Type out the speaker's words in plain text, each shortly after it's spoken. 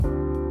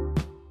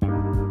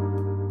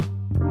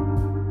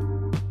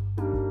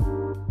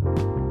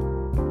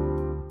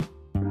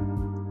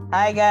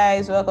Hi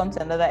guys, welcome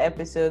to another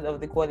episode of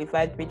the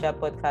Qualified Preacher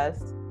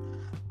Podcast.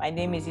 My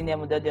name is Ine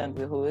Mudodion,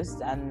 the host,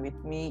 and with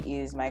me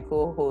is my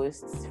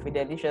co-host,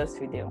 Fidelicious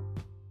Fidel.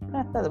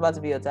 That's about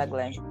to be your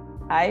tagline.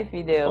 Hi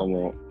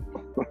Fidel.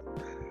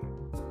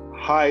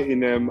 Hi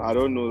Inem. I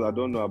don't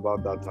know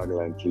about that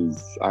tagline,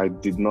 please. I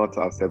did not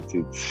accept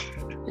it.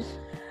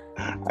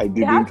 I didn't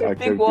You have to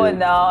accept pick one it.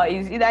 now.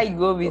 It's either you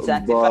go with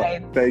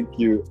certified. But thank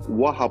you.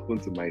 What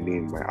happened to my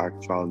name, my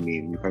actual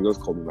name? You can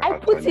just call me my I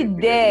actual put name.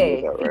 it there.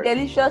 You know that, right?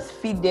 Fidelicious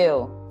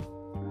Fidel.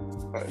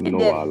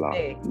 No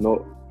Allah.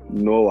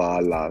 No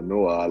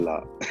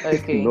Allah.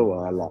 Okay. No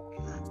Allah.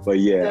 But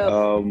yeah,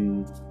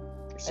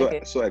 okay.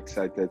 so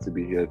excited to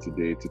be here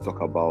today to talk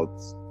about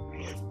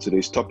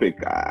today's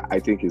topic. I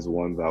think is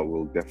one that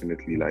will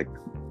definitely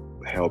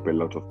help a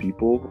lot of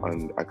people,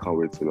 and I can't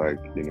wait to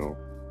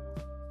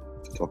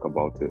to talk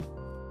about it.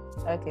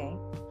 Okay.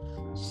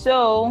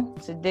 So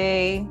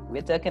today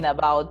we're talking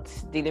about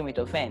dealing with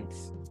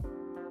offense.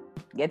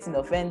 Getting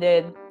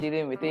offended,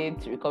 dealing with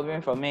it,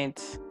 recovering from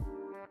it,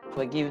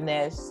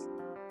 forgiveness,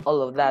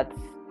 all of that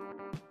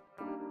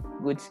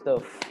good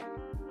stuff.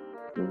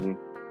 Mm-hmm.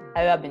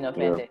 Have you ever been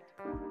offended?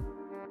 Yeah.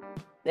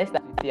 Let's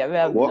start with you. Have you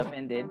ever been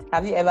offended?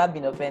 Have you ever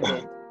been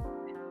offended?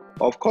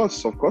 Of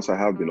course, I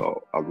have been.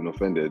 I've been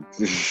offended.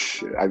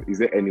 Is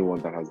there anyone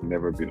that has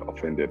never been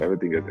offended? I don't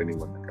think there's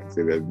anyone that can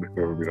say they've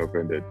never been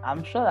offended.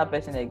 I'm sure that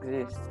person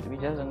exists. We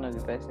just don't know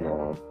the person.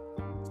 No,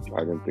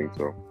 I don't think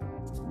so.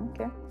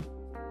 Okay.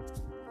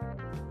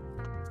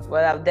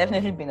 Well, I've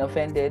definitely been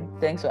offended.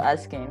 Thanks for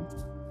asking.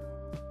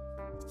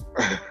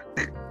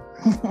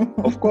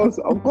 Of course,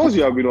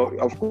 you have been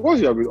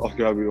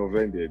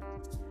offended.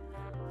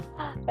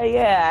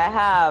 Yeah, I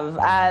have,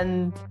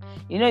 and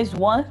it's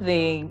one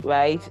thing,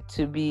 right,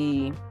 to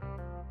be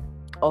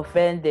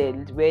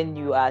offended when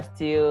you are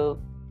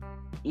still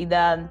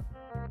either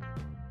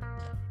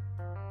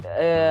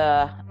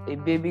a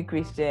baby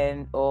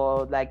Christian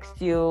or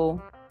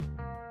still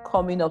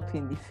coming up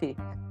in the faith.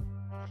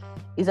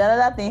 It's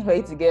another thing for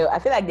it to get. I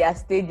feel like there are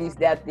stages,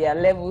 that there are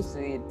levels to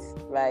it,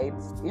 right?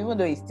 Even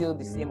though it's still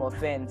the same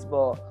offense,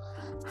 but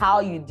how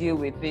you deal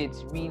with it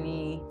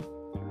really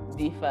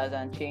differs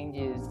and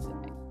changes,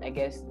 I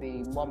guess,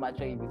 the more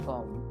mature you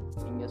become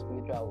in your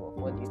spiritual walk.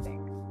 What do you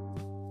think?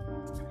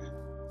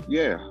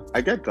 Yeah,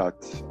 I get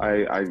that.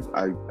 I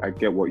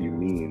get what you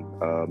mean.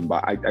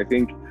 But I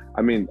think,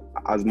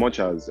 as much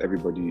as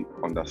everybody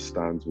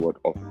understands what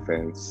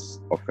offense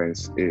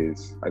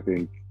is, I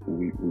think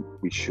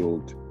we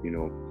should,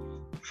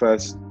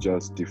 first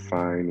just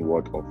define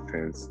what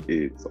offense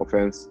is.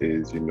 Offense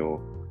is,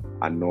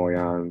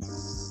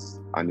 annoyance,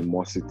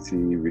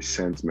 animosity,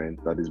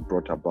 resentment that is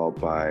brought about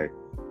by,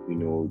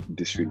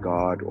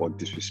 disregard or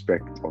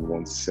disrespect on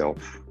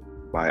oneself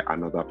by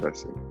another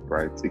person,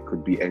 right? It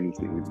could be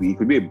anything. It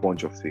could be a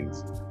bunch of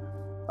things.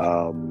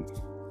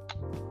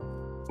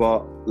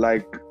 But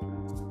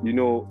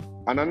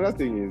another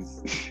thing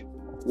is,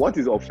 what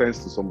is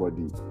offense to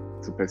somebody?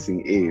 To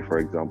person A, for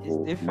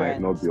example, might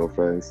not be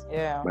offense.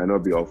 Yeah. Might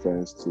not be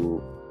offense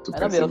to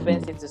might not be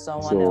offensive to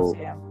someone else.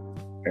 Yeah.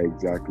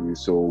 Exactly.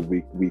 So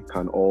we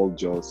can all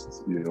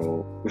just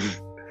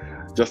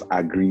just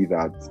agree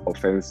that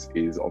offense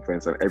is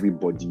offense, and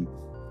everybody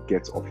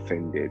gets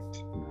offended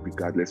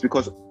regardless,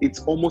 because it's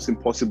almost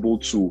impossible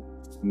to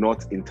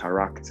not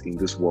interact in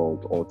this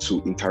world, or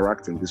to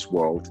interact in this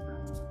world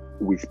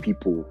with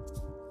people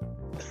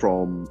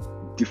from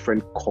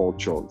different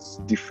cultures,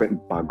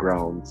 different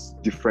backgrounds,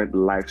 different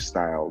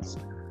lifestyles,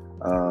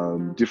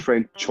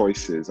 different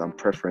choices and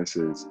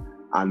preferences,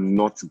 and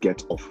not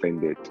get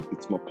offended.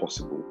 It's not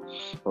possible.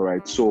 All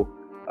right. So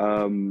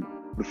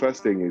the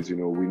first thing is, we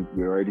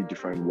already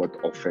defined what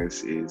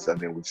offense is, and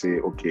then we say,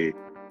 okay,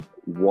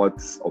 what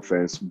is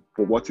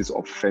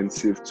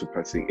offensive to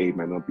person A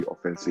might not be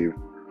offensive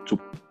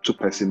to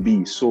person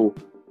B. So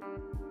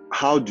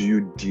how do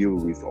you deal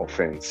with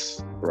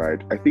offense,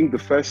 right? I think the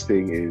first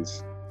thing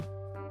is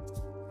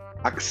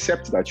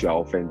accept that you are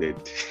offended.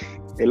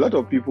 A lot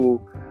of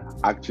people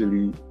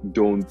actually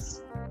don't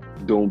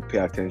pay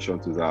attention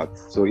to that.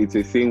 So it's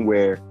a thing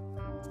where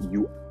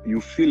you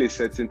feel a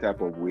certain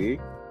type of way,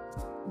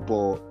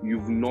 but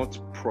you've not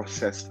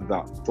processed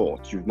that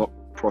thought. You've not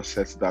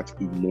processed that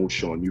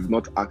emotion. You've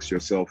not asked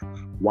yourself,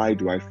 why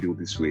do I feel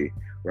this way,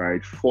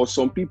 right? For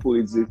some people,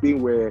 it's a thing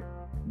where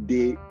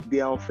they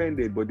are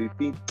offended, but they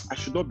think, I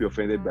should not be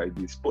offended by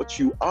this, but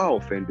you are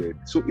offended.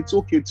 So it's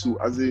okay to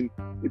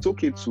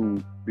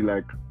be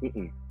like,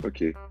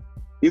 okay,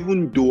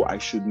 even though I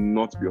should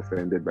not be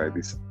offended by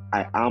this,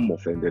 I am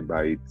offended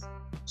by it.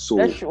 So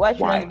why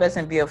shouldn't the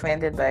person be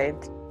offended by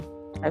it?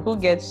 Who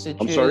gets to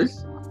choose? I'm sorry?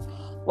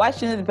 Why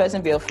shouldn't the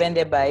person be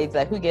offended by it?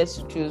 Who gets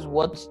to choose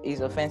what is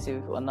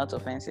offensive or not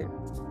offensive?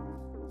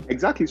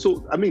 Exactly.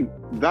 So,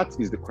 that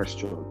is the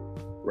question,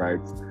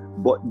 right?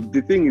 But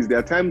the thing is, there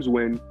are times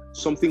when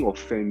something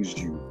offends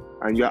you,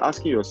 and you're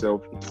asking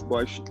yourself,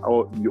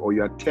 or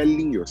you're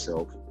telling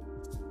yourself,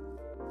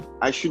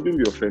 I shouldn't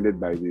be offended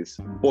by this,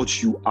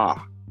 but you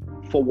are,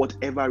 for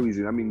whatever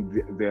reason.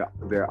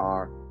 There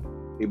are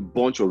a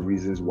bunch of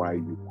reasons why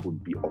you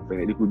could be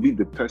offended. It could be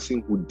the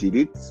person who did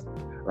it,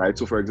 right?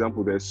 So, for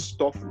example, there's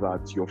stuff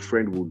that your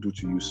friend will do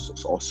to you,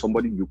 or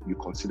somebody you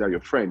consider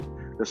your friend.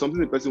 There's something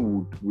the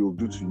person will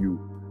do to you,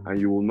 and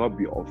you will not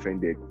be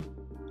offended.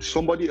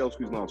 Somebody else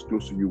who is not as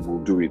close to you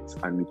will do it,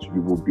 and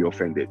you will be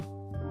offended.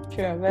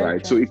 Sure, very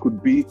right? true. So it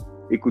could be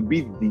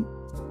the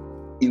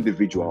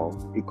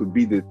individual. It could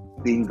be the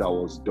thing that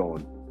was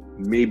done,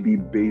 maybe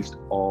based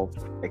off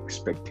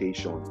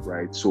expectation,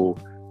 right? So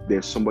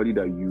there's somebody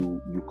that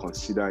you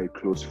consider a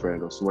close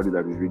friend, or somebody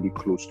that is really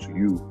close to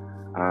you,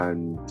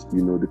 and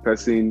the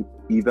person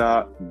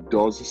either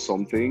does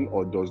something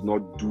or does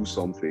not do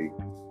something,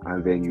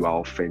 and then you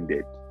are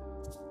offended,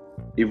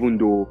 even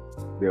though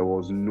there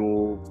was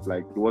no,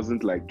 like, it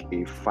wasn't like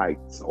a fight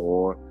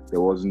or there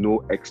was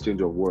no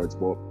exchange of words,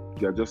 but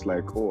you're just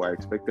like, oh, I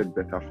expected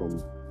better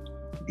from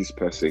this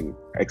person.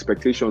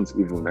 Expectations,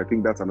 even, I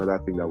think that's another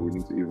thing that we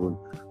need to even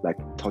like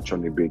touch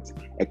on a bit.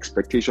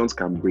 Expectations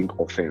can bring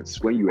offense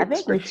when you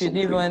expect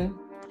something.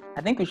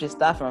 I think we should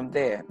start from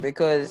there,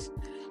 because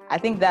I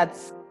think that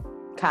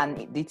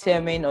can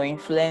determine or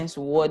influence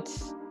what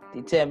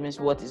determines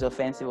what is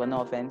offensive or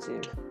not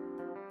offensive.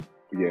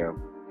 Yeah.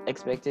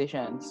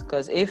 Expectations.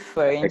 Because if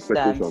for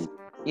instance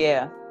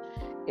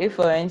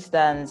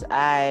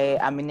I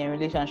am in a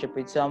relationship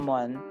with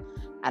someone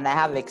and I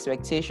have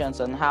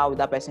expectations on how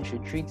that person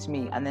should treat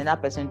me, and then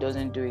that person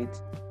doesn't do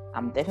it,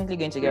 I'm definitely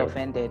going to get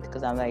offended,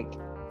 because I'm like,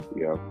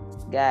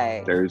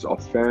 guy, there is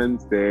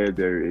offense there.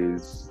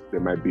 There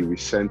might be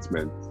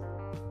resentment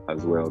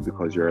as well,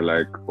 because you're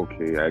like,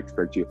 okay, I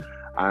expect you.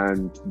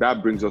 And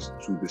that brings us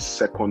to the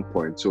second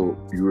point. So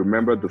you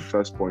remember the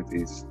first point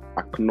is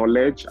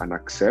acknowledge and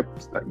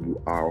accept that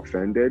you are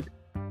offended.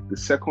 The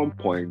second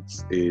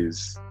point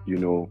is,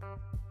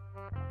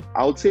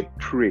 I would say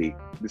pray.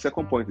 The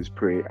second point is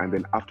pray, and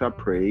then after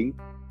praying,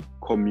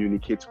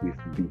 communicate with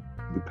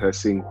the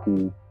person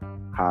who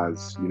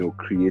has,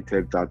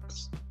 created that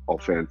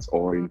offense,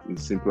 or in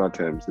simpler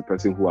terms, the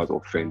person who has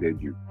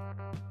offended you,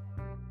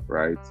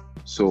 right?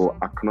 So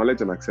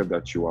acknowledge and accept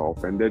that you are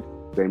offended,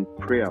 then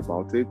pray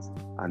about it,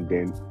 and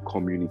then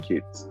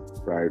communicate,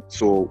 right?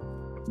 So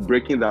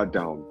breaking that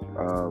down,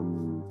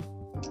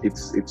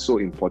 it's so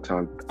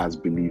important as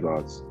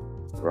believers,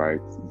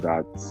 right,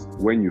 that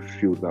when you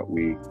feel that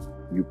way,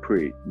 you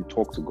pray, you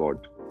talk to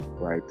God,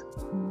 right?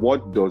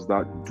 What does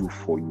that do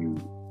for you?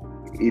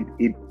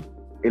 It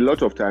a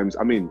lot of times,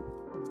 again,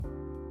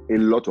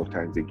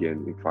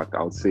 in fact,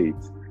 I'll say it,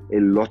 a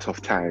lot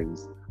of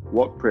times,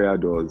 what prayer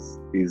does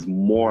is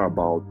more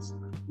about,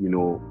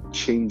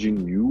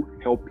 changing you,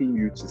 helping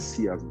you to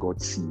see as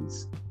God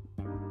sees,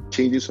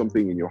 changing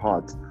something in your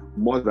heart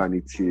more than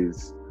it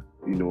is,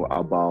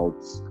 about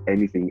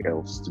anything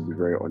else, to be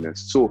very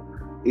honest. So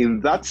in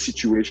that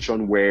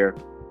situation where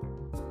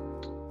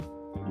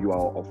you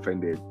are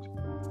offended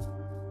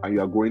and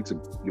you are going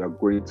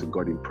to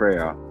God in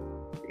prayer,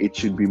 it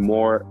should be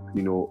more,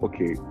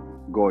 okay,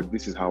 God,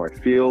 this is how I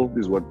feel,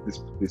 this is what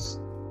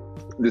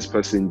this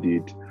person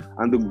did.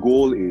 And the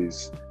goal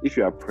is, if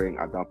you are praying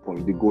at that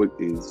point, the goal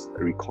is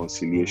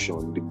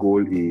reconciliation, the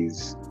goal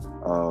is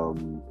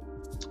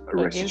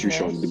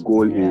restitution, the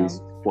goal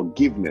is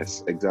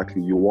forgiveness.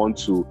 Exactly. You want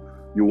to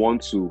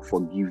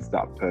forgive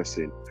that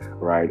person,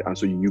 right? And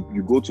so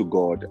you go to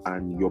God,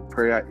 and your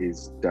prayer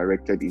is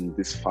directed in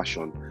this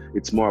fashion.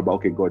 It's more about,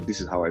 okay, God,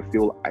 this is how I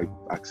feel. I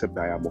accept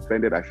that I am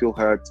offended. I feel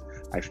hurt.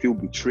 I feel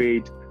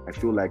betrayed. I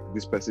feel like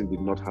this person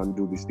did not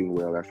handle this thing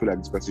well. I feel like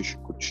this person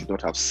should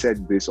not have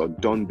said this or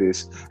done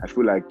this. I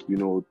feel like,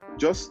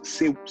 just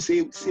say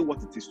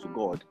what it is to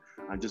God,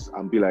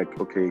 and be like,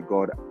 okay,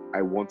 God,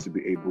 I want to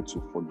be able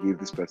to forgive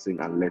this person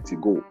and let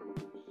it go.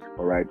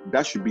 All right,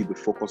 that should be the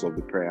focus of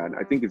the prayer. And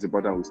I think it's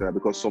important we say that,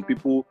 because some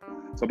people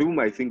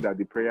might think that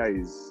the prayer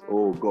is,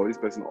 oh God, this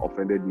person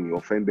offended me,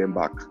 offend them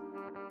back.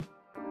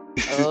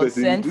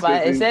 Send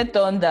fire, send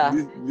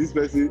thunder. This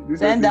person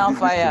send down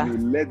fire.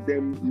 Let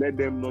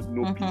them not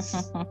know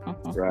peace.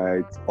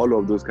 Right? All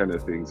of those kind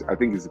of things. I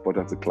think it's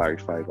important to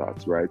clarify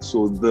that, right?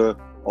 So the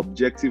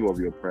objective of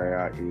your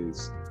prayer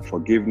is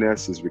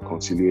forgiveness, is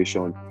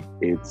reconciliation,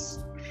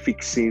 it's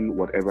fixing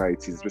whatever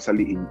it is,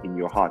 especially in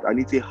your heart. And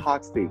it's a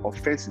hard thing.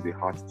 Offense is a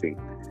hard thing.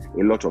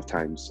 A lot of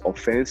times,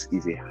 offense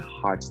is a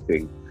hard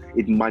thing.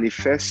 It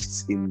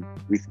manifests in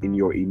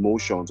your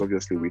emotions,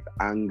 obviously, with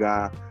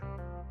anger,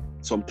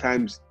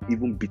 sometimes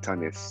even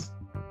bitterness,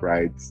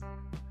 right?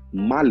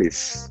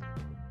 Malice,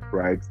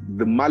 right?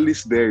 The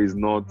malice there is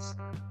not,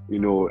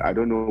 I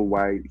don't know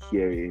why I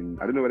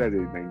don't know whether it's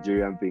a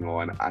Nigerian thing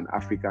or an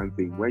African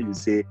thing. When you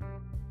say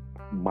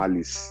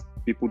malice,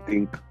 people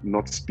think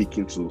not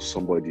speaking to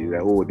somebody,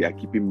 like, oh, they are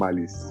keeping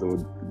malice, so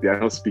they are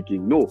not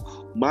speaking. No,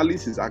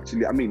 malice is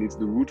actually, it's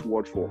the root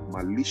word for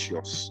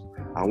malicious.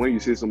 And when you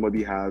say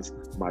somebody has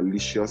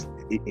malicious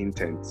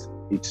intent,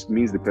 it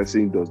means the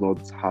person does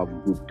not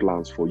have good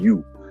plans for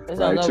you,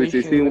 right? So it's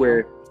a thing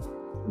where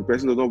the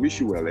person does not wish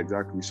you well,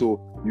 exactly.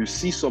 So you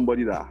see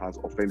somebody that has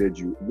offended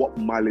you, what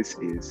malice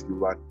is,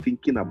 you are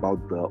thinking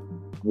about the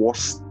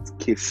worst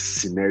case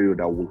scenario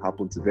that will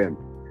happen to them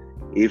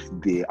if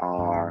they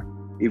are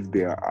if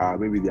they are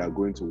maybe they are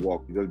going to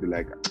work, you just be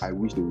like, I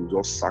wish they would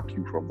just sack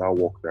you from that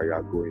work that you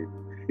are going.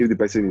 If the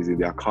person is in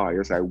their car,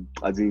 just like,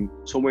 as in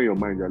somewhere in your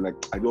mind, you're like,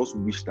 I just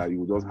wish that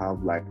you would just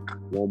have like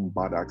one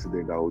bad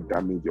accident that would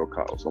damage your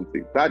car or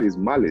something. That is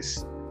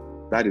malice.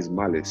 That is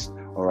malice.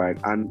 All right.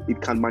 And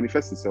it can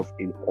manifest itself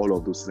in all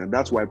of those things. And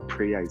that's why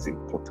prayer is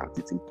important.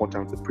 It's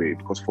important to pray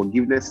because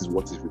forgiveness is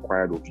what is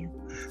required of you.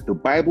 The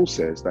Bible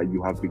says that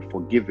you have been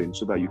forgiven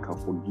so that you can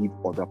forgive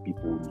other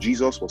people.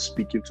 Jesus was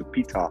speaking to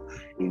Peter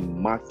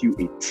in Matthew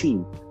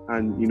 18.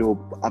 And,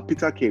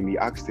 Peter came, he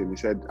asked him, he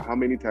said, how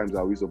many times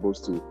are we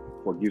supposed to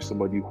forgive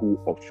somebody who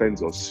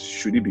offends us?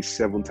 Should it be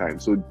 7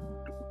 times? So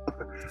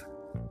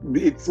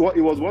it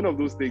was one of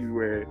those things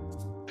where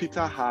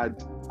Peter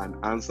had an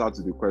answer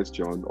to the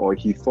question, or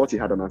he thought he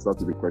had an answer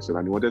to the question,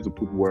 and he wanted to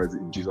put words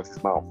in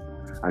Jesus' mouth.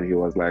 And he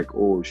was like,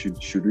 oh,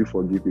 should we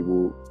forgive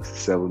people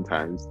 7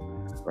 times?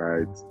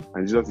 Right?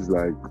 And Jesus is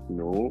like,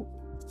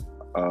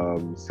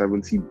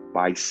 70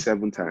 by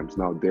 7 times.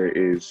 Now there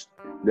is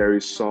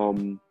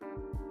some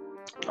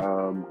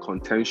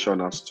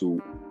contention as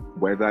to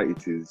whether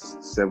it is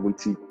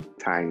 70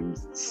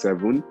 times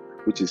 7,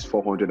 which is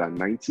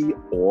 490,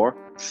 or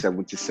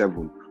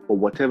 77, or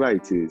whatever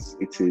it is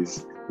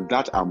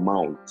that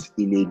amount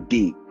in a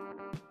day.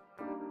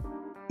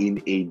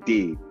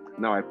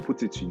 Now I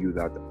put it to you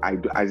that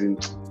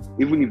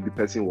even if the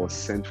person was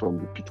sent from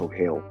the pit of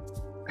hell,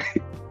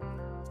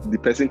 the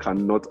person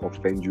cannot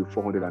offend you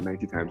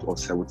 490 times or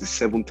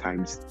 77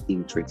 times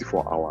in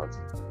 24 hours.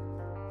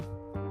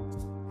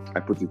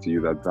 I put it to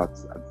you that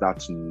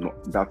that's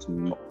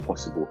not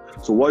possible.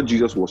 So what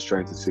Jesus was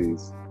trying to say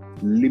is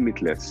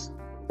limitless,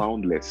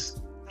 boundless,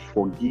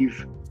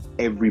 forgive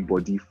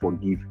everybody,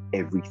 forgive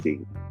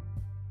everything.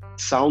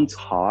 Sounds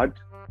hard,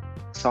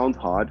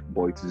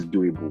 but it is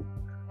doable.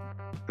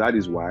 That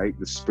is why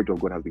the Spirit of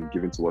God has been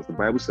given to us. The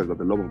Bible says that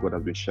the love of God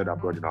has been shed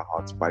abroad in our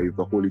hearts by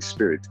the Holy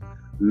Spirit.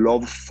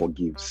 Love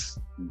forgives.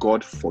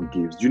 God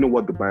forgives. Do you know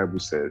what the Bible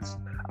says?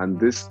 And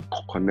this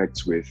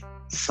connects with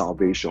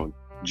salvation.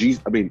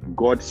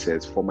 God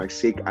says, for my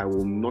sake, I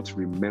will not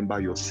remember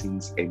your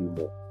sins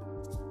anymore.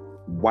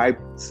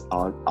 Wiped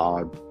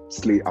our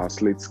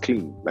slates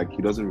clean. Like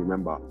he doesn't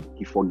remember.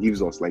 He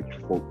forgives us,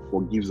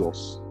 forgives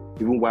us.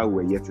 Even while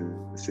we're yet in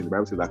sin, the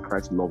Bible says that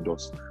Christ loved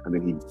us and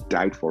then he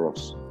died for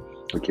us.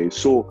 Okay,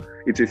 so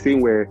it's a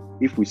thing where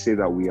if we say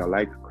that we are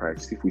like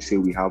Christ, if we say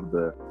we have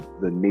the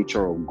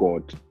nature of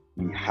God,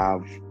 we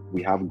have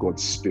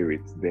God's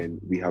Spirit,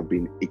 then we have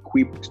been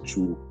equipped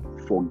to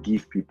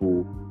forgive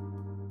people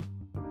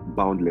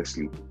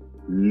boundlessly,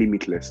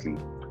 limitlessly.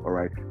 All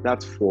right,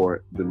 that's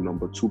for the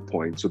number 2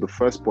 point. So the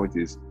first point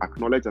is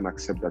acknowledge and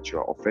accept that you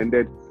are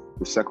offended.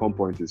 The second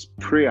point is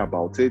pray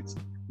about it.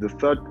 The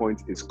third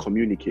point is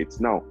communicate.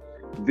 Now,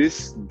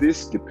 this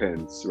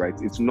depends, right?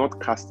 It's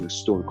not cast in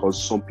stone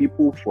because some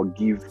people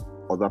forgive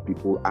other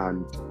people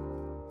and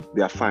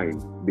they are fine.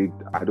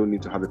 I don't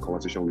need to have a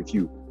conversation with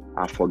you.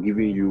 I've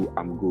forgiven you.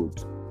 I'm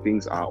good.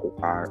 Things are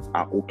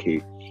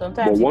okay.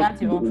 Sometimes you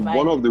can't even find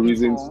one of the people.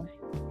 reasons.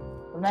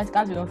 Sometimes you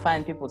can't even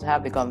find people to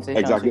have the conversation.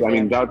 Exactly. I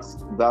mean, that's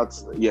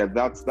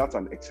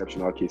an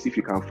exceptional case. If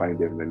you can't find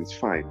them, then it's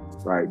fine,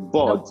 right?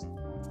 But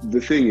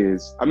the thing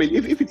is, I mean,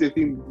 if it's a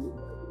thing,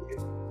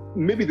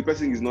 maybe the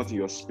person is not in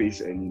your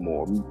space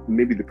anymore.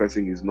 Maybe the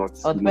person is not.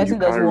 Or the person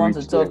doesn't want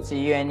to talk to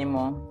you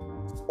anymore.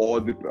 Or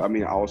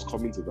I was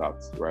coming to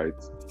that, right?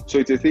 So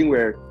it's a thing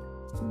where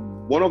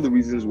one of the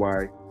reasons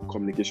why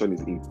communication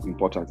is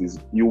important is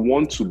you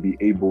want to be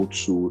able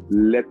to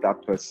let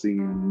that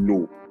person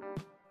know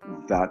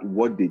that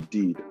what they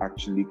did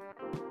actually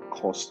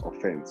caused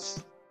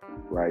offense,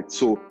 right?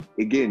 So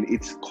again,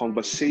 it's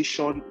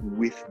conversation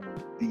with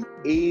the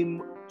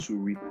aim to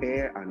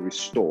repair and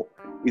restore.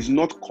 It's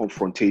not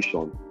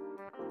confrontation,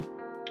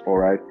 all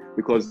right?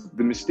 Because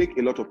the mistake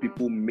a lot of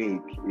people make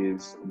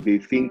is they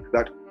think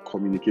that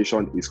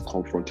communication is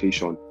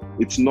confrontation.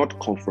 It's not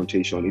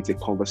confrontation. It's a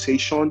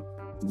conversation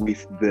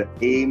with the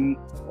aim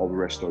of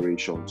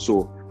restoration.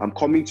 So I'm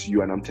coming to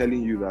you and I'm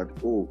telling you that,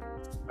 bro,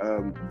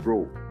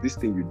 this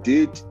thing you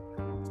did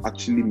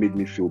actually made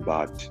me feel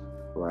bad,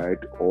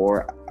 right?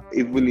 Or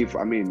even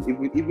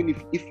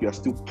if you're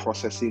still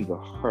processing the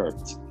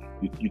hurt,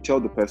 you tell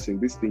the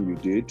person, this thing you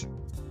did,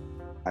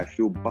 I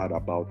feel bad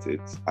about it.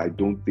 I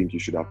don't think you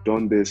should have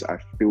done this. I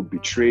feel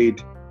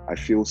betrayed. I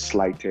feel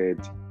slighted.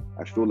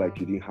 I feel like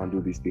you didn't handle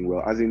this thing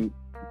well. As in,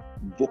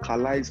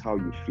 vocalize how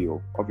you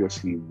feel,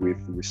 obviously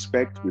with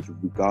respect, with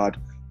regard,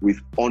 with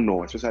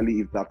honor,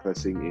 especially if that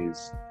person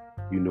is,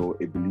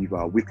 a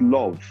believer. With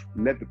love,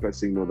 let the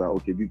person know that,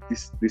 okay,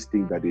 this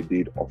thing that they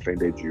did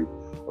offended you,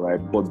 all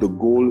right? But the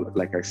goal,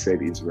 like I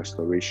said, is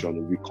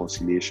restoration,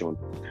 reconciliation,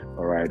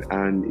 all right?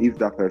 And if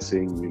that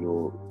person,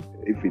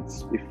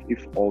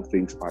 if all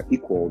things are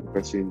equal, the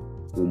person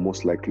will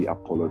most likely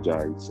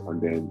apologize, and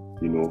then,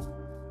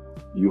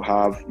 you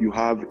have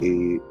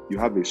a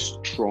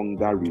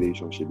stronger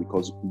relationship,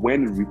 because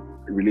when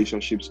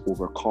relationships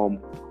overcome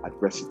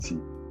adversity,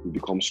 we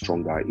become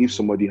stronger. If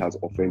somebody has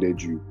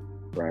offended you,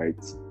 right,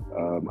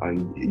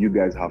 and you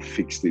guys have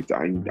fixed it,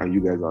 and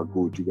you guys are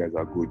good,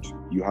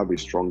 you have a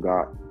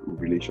stronger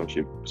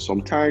relationship.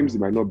 Sometimes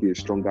it might not be a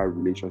stronger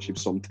relationship.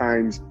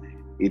 Sometimes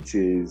it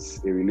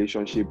is a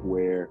relationship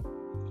where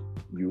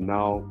you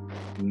now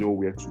know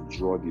where to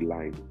draw the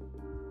line,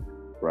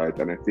 right?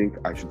 And I think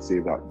I should say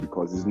that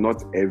because it's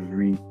not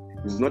every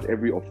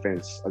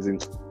offense, as in,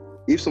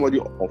 if somebody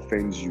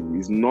offends you,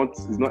 it's not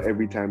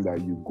every time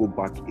that you go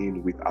back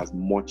in with as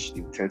much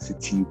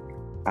intensity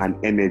and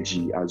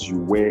energy as you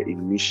were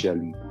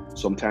initially.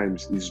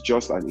 Sometimes it's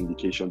just an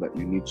indication that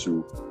you need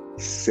to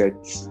set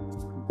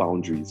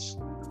boundaries.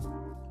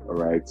 All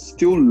right,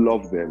 still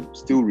love them,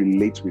 still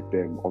relate with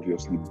them,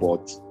 obviously,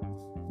 but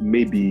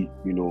maybe,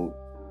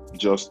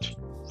 just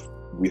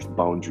with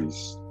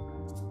boundaries.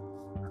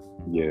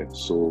 Yeah,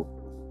 so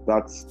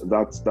that's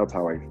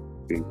how I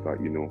think that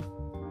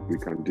we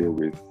can deal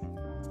with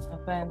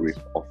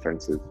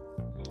offenses.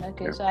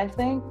 Okay, Yeah. so I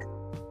think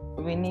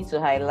we need to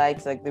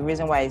highlight like the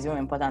reason why it's even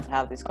important to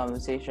have this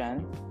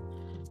conversation,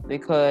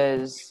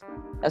 because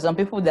there's some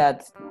people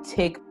that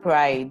take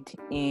pride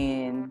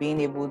in being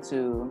able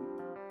to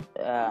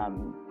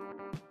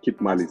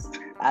keep malice,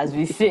 as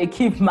we say,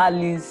 keep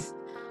malice,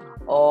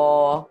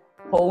 or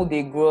hold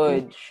a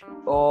grudge,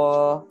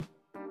 or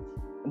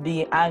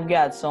be angry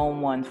at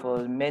someone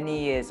for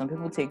many years. Some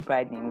people take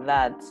pride in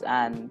that,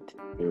 and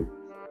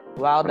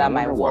while that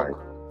might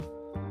work,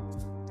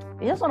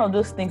 it's just one of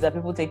those things that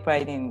people take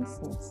pride in.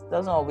 It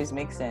doesn't always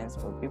make sense,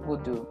 but people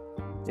do.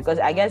 Because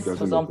I guess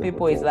for some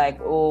people it's like,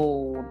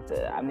 oh,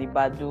 I'm a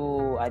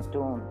badu, I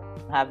don't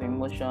have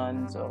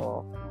emotions,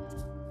 or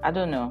I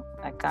don't know.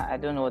 I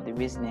don't know what the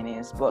reasoning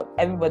is, but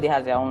everybody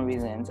has their own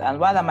reasons. And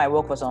while that might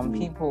work for some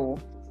people,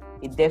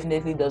 it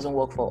definitely doesn't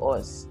work for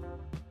us.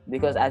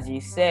 Because as you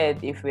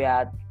said, if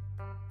the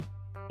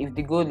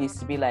goal is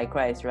to be like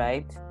Christ,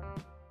 right?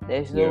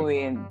 There's no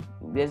way in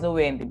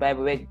the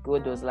Bible where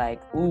God was like,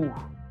 ooh,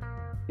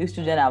 these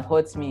children have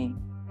hurt me,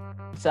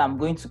 so I'm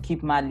going to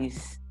keep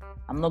malice.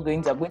 I'm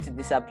going to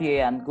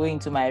disappear and go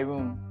into my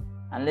room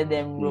and let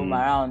them roam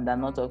around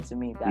and not talk to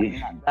me.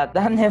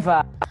 That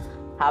never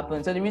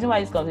happened. So the reason why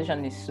this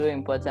conversation is so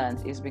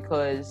important is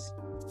because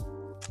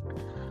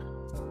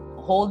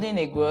holding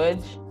a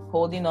grudge,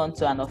 holding on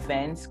to an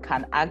offense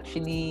can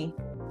actually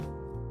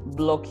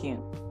block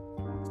you.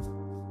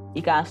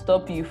 It can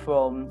stop you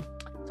from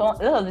a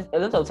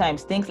lot of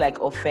times things like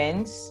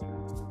offense,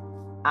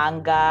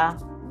 anger,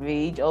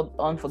 rage, or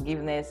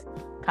unforgiveness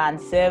can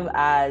serve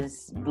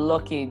as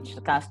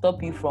blockage, can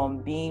stop you from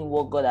being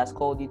what God has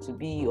called you to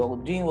be or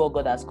doing what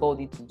God has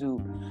called you to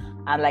do.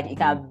 And like it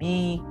can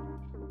be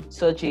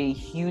such a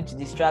huge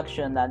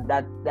distraction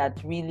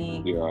that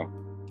really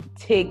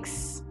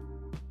takes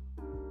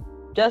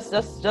just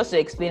to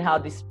explain how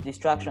these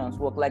distractions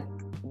work. Like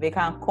they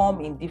can come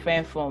in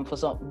different forms. For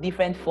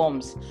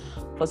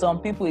some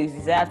people, it's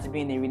desire to be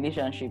in a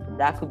relationship.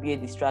 That could be a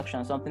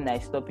distraction, something that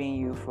is stopping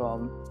you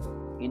from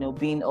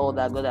being all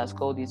that God has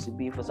called you to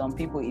be. For some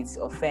people, it's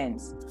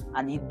offense,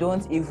 and you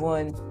don't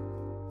even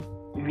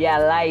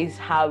realize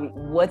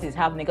what is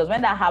happening, because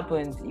when that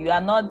happens, you are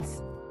not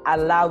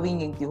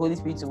allowing the Holy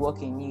Spirit to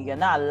work in you. You're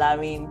not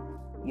allowing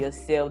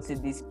yourself to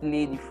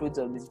display the fruits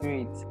of the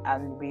Spirit.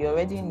 And we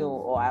already know,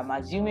 or I'm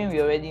assuming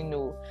we already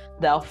know,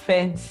 that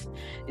offense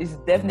is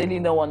definitely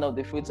not one of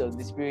the fruits of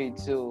the Spirit.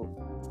 So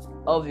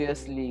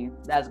obviously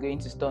that's going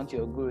to stunt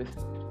your growth.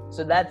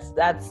 So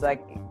that's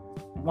like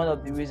one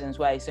of the reasons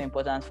why it's so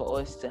important for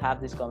us to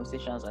have these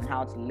conversations on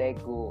how to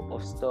let go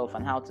of stuff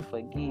and how to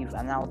forgive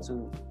and how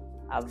to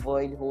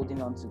avoid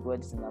holding on to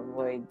grudges and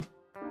avoid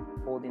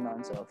holding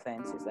on to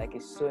offenses. Like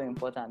it's so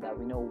important that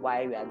we know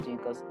why we are doing,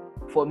 because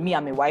for me,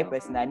 I'm a white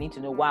person, I need to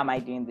know why am I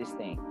doing this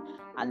thing.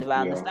 And if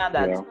I understand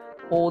that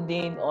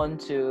holding on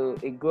to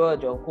a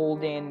grudge or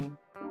holding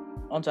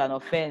onto an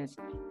offense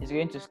is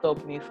going to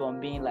stop me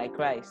from being like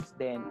Christ,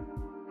 then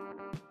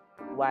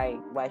why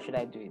should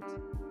I do it?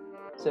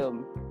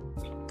 So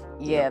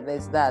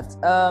there's that.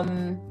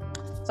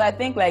 So I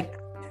think I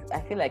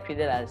feel like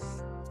Fidel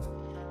has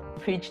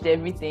preached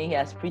everything. He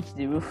has preached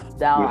the roof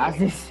down, as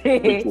they say.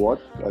 Preach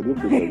what? I didn't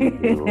preach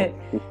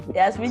everything. He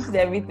has preached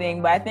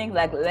everything, but I think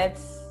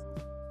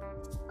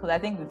because I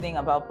think the thing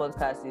about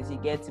podcasts is you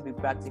get to be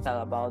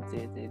practical about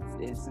it.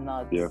 It's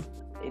not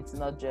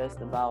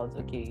just about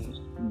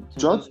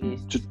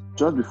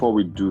just before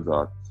we do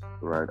that,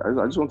 right?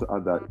 I just want to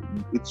add that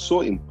it's so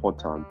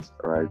important,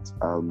 right?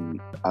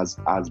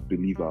 As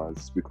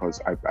believers, because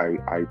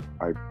I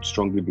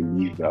strongly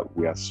believe that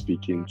we are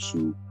speaking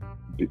to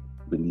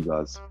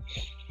believers.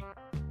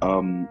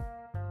 The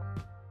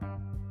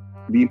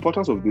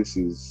importance of this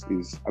is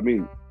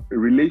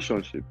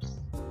relationships,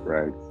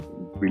 right?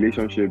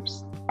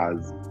 Relationships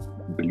as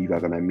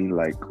believers, and I mean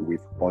like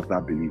with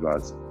other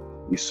believers,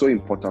 is so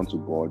important to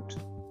God.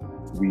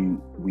 We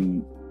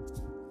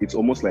it's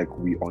almost like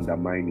we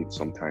undermine it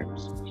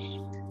sometimes.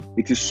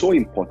 It is so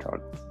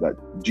important that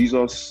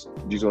Jesus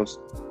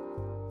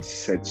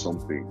said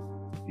something.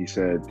 He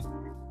said,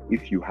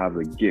 if you have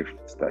a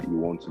gift that you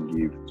want to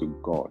give to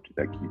God,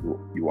 like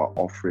you are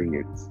offering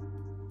it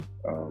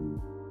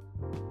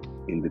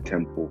in the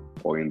temple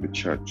or in the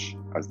church,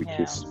 as the Yeah.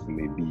 case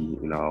may be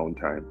in our own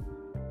time.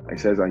 It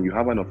says, and you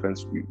have an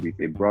offense with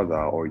a brother,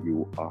 or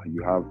you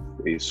have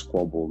a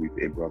squabble with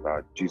a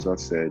brother.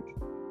 Jesus said,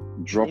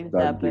 drop Leave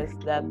that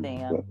gift that on thing.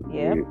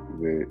 Yep.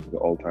 the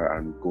altar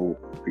and go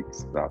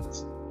fix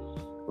that.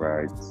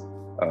 Right?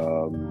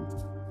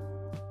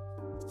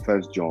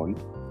 First John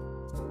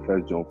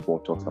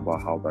 4 talks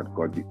about how that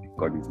God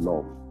is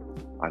love,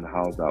 and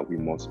how that we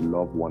must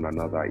love one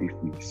another if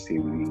we say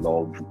we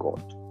love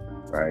God.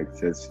 Right? It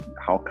says,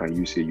 how can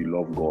you say you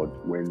love God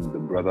when the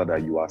brother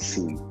that you are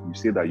seeing, you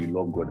say that you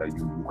love God that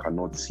you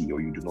cannot see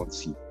or you do not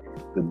see?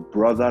 The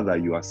brother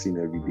that you are seeing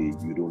every day,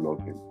 you don't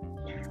love him.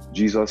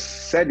 Jesus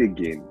said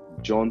again,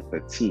 John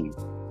 13,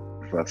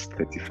 verse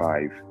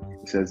 35,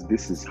 it says,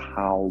 this is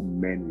how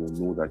men will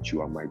know that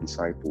you are my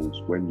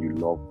disciples, when you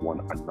love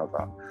one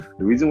another.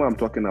 The reason why I'm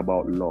talking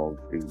about love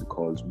is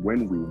because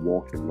when we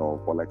walk in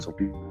love, or like some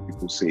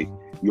people say,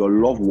 your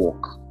love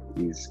walk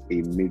is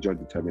a major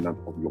determinant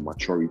of your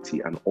maturity,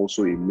 and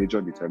also a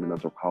major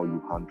determinant of how you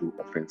handle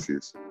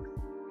offenses.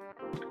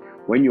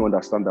 When you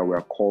understand that we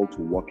are called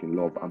to walk in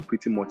love, and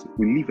pretty much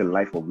we live a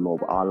life of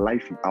love, our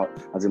life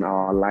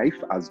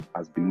as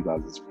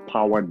believers is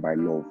powered by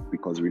love,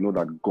 because we know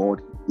that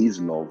God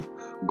is love.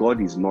 God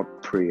is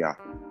not prayer.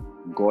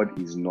 God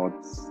is not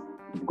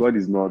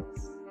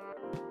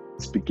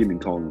speaking in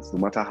tongues, no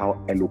matter how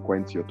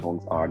eloquent your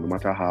tongues are, no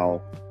matter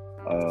how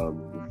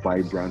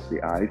vibrant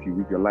they are. If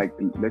you like,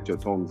 let your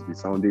tongues be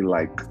sounding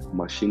like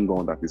machine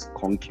gun that is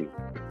conking.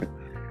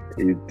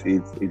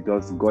 It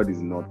does. God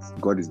is not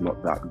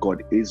that.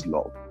 God is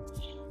love.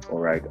 All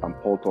right. And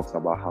Paul talks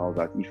about how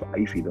that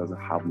if he doesn't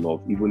have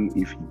love, even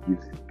if he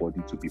gives his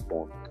body to be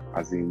burned,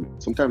 as in,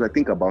 sometimes I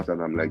think about it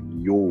and I'm like,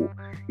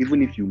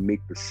 even if you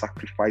make the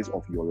sacrifice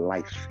of your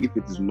life, if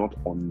it is not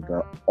on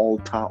the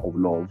altar of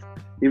love,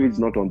 if it's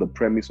not on the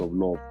premise of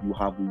love, you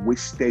have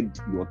wasted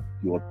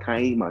your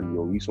time and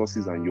your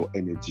resources and your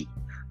energy.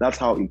 That's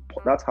how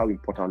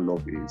important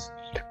love is.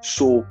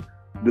 So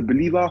the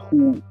believer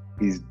who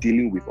is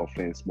dealing with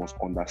offense must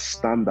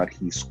understand that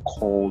he's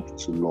called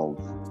to love.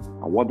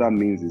 And what that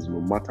means is,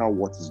 no matter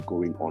what is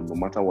going on, no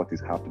matter what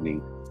is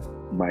happening,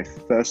 my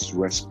first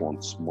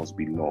response must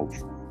be love.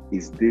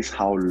 Is this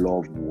how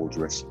love would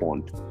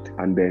respond?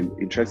 And then,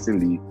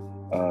 interestingly,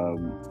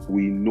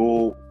 we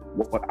know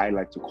what I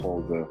like to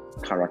call the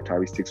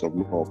characteristics of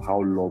love,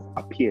 how love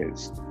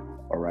appears,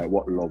 all right,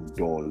 what love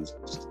does.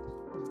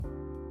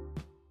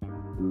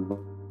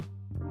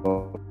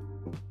 Love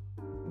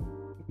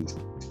is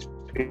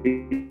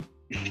patient.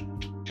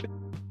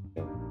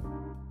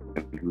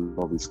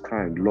 Love is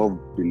kind. Love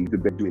believes the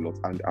best, do a lot.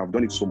 And I've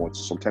done it so much.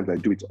 Sometimes I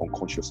do it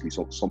unconsciously.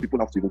 So some people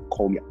have to even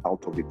call me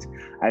out of it.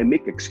 I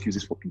make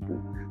excuses for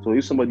people. So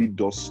if somebody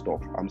does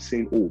stuff, I'm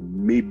saying, oh,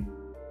 maybe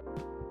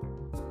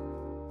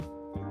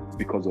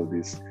because of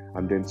this.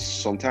 And then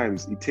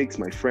sometimes it takes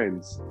my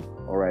friends,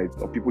 all right,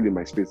 or people in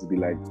my space to be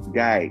like,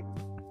 guy,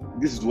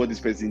 this is what this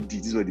person did.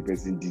 This is what the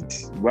person did.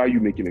 Why are you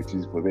making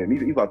excuses for them?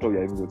 If I told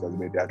you everyone was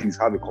made, at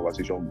least have a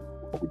conversation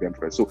with them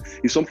first. So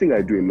it's something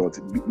I do a lot.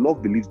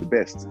 Love believes the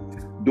best.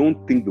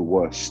 Don't think the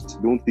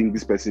worst. Don't think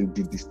this person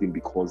did this thing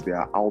because they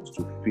are out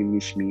to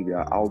finish me.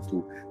 The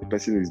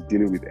person is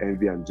dealing with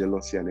envy and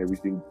jealousy and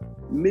everything.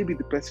 Maybe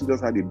the person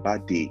just had a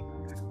bad day.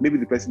 Maybe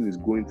the person is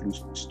going through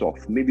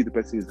stuff. Maybe the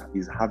person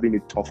is having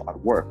it tough at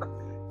work.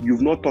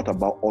 You've not thought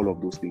about all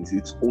of those things.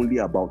 It's only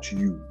about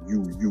you.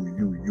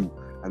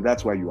 And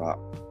that's why you are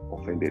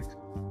offended.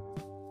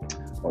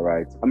 All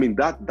right. I mean,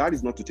 that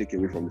is not to take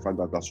away from the fact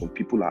that some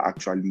people are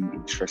actually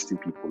interesting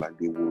people and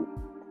they will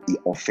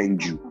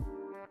offend you.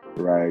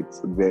 Right.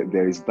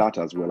 There is that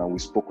as well. And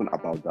we've spoken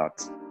about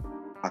that.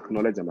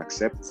 Acknowledge and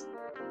accept.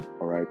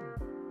 All right.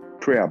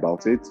 Pray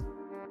about it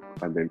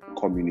and then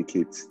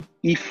communicate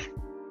if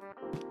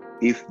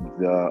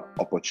the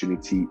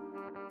opportunity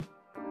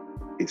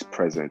is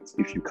present,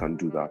 if you can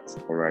do that.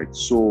 All right.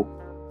 So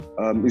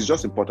it's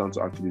just important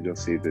to actually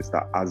just say this,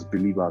 that as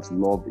believers,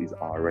 love is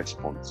our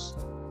response.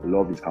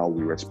 Love is how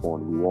we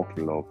respond. We walk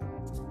in love.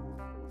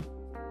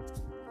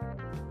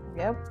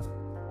 Yep,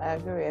 I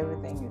agree with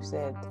everything you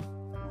said.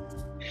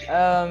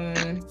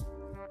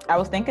 I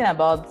was thinking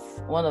about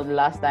one of the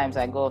last times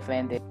I got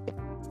offended.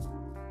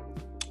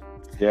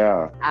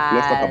 Yeah,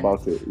 let's talk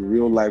about it.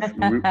 Real life,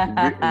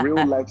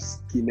 real life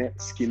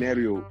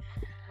scenario.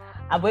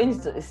 I'm going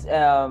to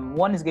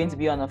one is going to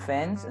be on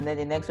offense, and then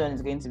the next one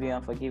is going to be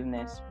on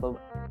forgiveness.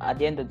 But at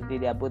the end of the day,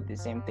 they are both the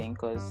same thing,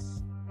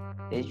 because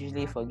there's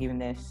usually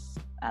forgiveness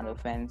and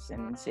offense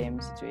in the same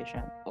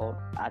situation, or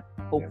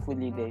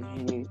hopefully there's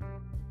usually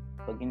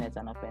forgiveness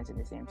and offense in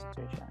the same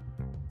situation.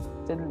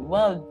 So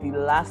one of the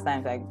last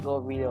times I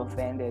got really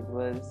offended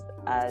was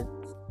at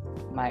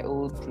my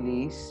old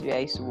place where I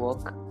used to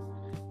work,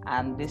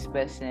 and this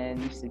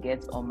person used to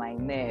get on my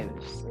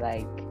nerves,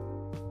 like,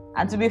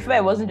 and to be fair,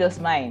 it wasn't just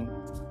mine.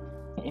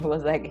 It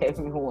was like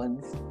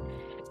everyone's.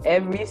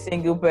 Every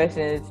single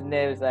person's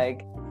nerves,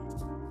 like,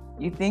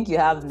 you think you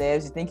have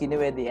nerves, you think you know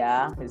where they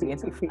are, he's going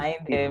to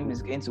find them,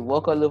 he's going to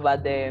walk all over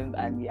them,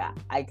 and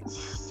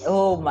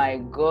oh my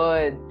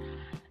God.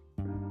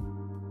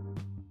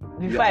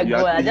 before I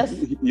go, I just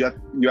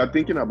you are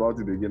thinking about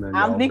it again, and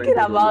I'm thinking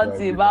about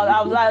it. But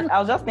I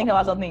was just thinking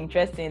about something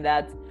interesting,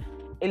 that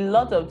a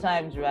lot of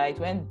times, right,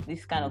 when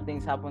these kind of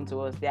things happen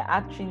to us, they're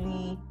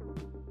actually,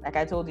 like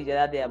I told you the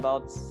other day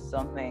about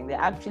something,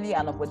 they're actually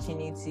an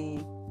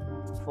opportunity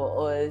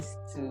for us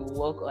to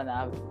work on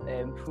our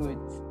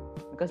fruits.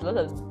 Because a lot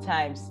of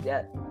times there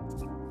are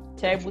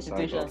terrible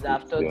situations that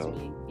have taught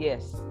me,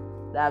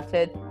 that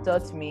have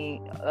taught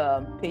me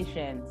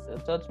patience, or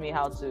taught me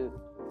how to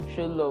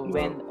show love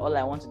when all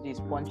I want to do is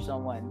punch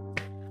someone,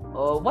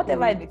 or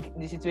whatever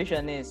the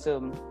situation is.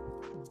 So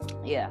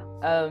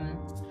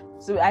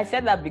so I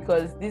said that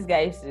because this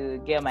guy used to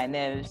get on my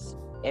nerves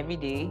every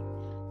day,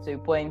 to a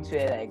point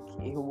where like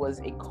it was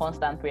a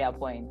constant prayer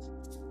point.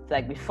 It's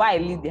like before I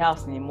leave the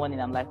house in the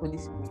morning, I'm like, Holy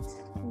Spirit,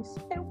 please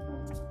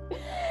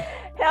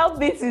help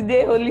me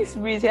today. Holy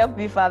Spirit, help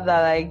me, Father.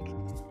 Like,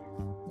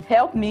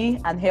 help me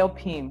and help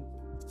him.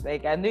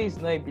 Like, I know he's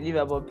not a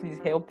believer, but please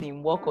help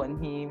him, work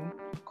on him,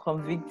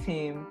 convict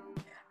him,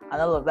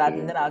 and all of that.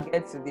 And then I'll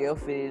get to the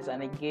office,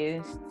 and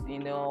against,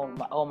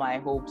 all my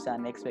hopes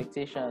and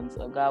expectations,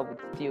 God would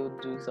still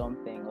do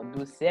something or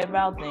do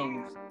several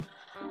things.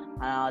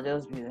 And I'll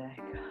just be like,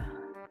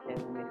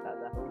 Heavenly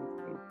Father,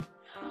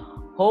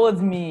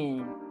 hold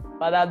me.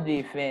 Father, be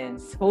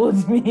offense.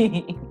 Hold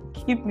me.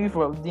 Keep me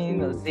from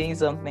doing or saying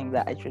something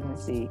that I shouldn't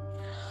say.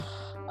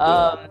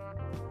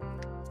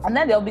 And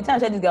then there'll be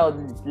times when this guy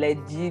would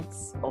legit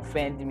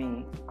offend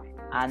me.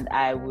 And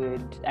I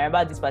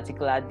remember this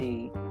particular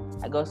day,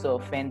 I got so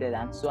offended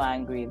and so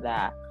angry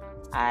that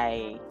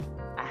I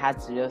had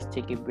to just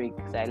take a break.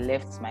 So I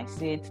left my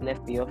seat,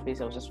 left the office.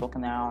 I was just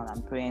walking around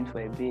and praying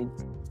for a bit,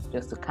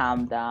 just to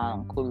calm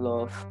down, cool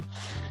off.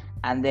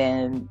 And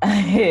then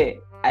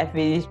I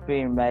finished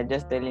praying by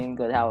just telling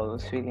God how I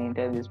was feeling,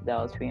 telling this that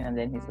I was feeling. And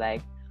then he's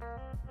like,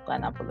 go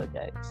and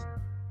apologize.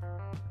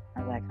 I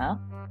was like, huh?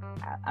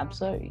 I'm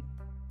sorry.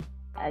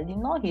 I did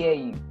not hear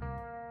you.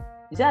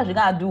 You said I should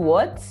go and do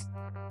what?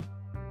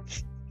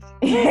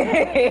 He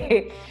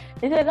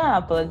said, go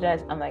and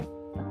apologize. I'm like,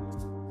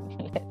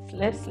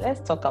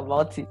 let's talk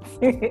about it.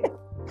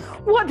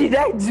 What did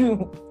I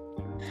do?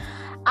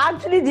 I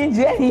actually didn't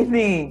do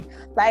anything.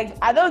 Like,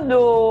 I don't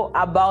know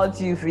about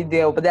you,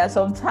 Fidel, but there are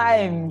some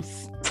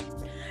times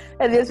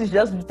and this is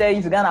just tell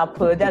you to go and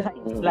apologize.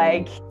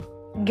 Like,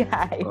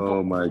 guy,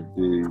 oh my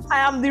days, I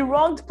am the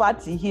wronged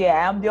party here.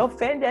 I am the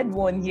offended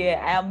one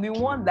here. I am the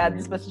one that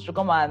this person should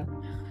come and,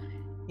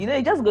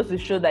 it just goes to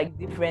show like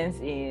difference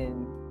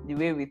in the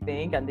way we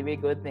think and the way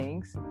God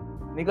thinks.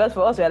 Because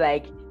for us, we're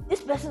like,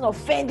 this person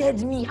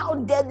offended me. How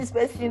dare this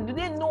person? Do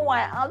they know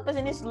why? This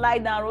person needs to lie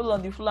down, roll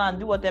on the floor, and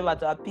do whatever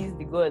to appease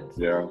the gods.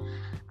 Yeah.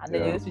 And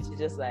then the Holy Spirit is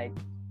just like,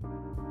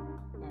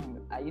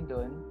 are you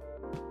done?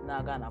 Now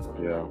I'm gonna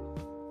apologize. Yeah.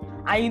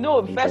 And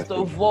first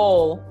of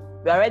all,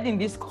 we're already in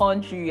this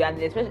country, and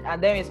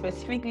then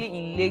specifically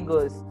in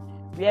Lagos,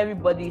 where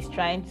everybody is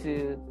trying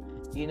to,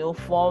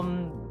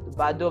 form the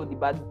Bado of the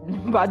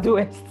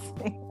Badoest.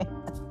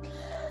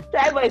 So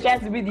everybody's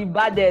trying to be the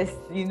baddest,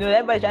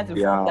 everybody's trying to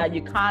form that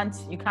you can't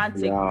take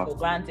it for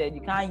granted.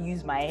 You can't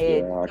use my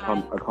head. Yeah,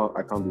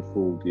 I can't be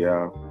fooled.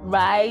 Yeah.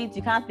 Right?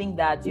 You can't think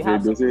that you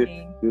have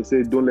something. They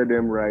say don't let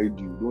them ride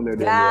you. Don't let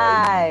them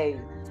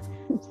ride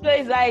you. So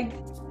it's like,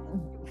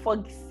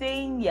 for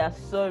saying you're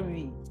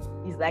sorry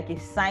is like a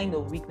sign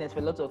of weakness for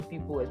a lot of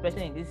people,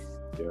 especially in this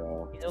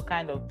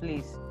kind of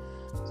place.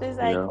 So it's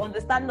like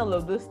understanding all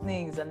of those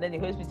things, and then the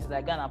Holy Spirit is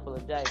like, go and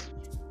apologize.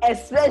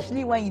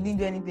 Especially when you didn't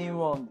do anything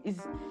wrong.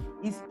 It's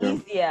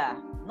easier,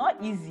 not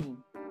easy,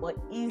 but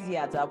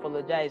easier to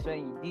apologize when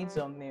you did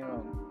something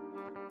wrong.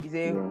 It's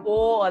a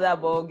whole other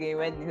ball game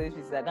when the Holy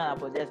Spirit is like, go and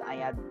apologize, and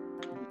you're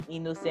the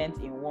innocent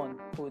in one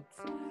quote.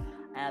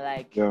 And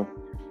like,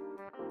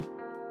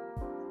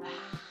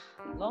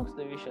 long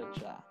story short,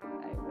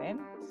 I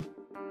went.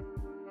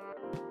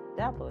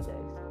 I apologize.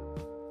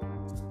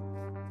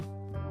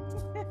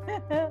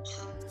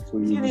 So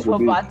you disobeyed. For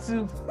part 2.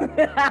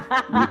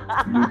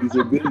 you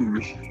disobeyed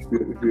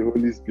the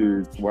Holy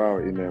Spirit. Wow,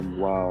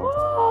 wow.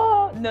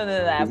 Oh, no,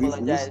 I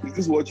apologize. Is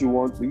this what you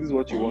want? Is this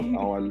what you want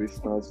our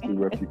listeners to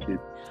replicate?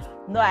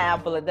 No, I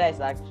apologize.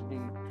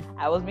 Actually,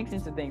 I was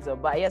mixing two things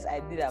up, but yes, I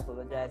did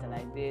apologize, and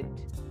I did.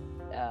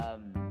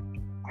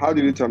 How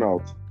did it turn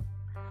out?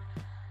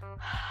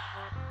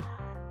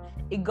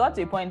 It got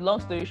to a point. Long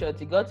story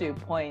short, it got to a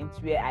point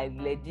where I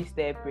legit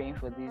started praying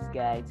for this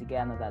guy to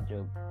get another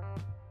job.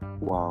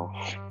 Wow.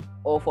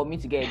 Or for me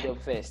to get a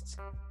job first.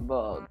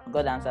 But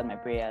God answered my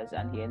prayers,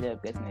 and he ended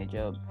up getting a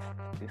job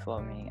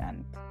before me,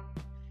 and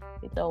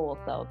it all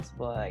worked out.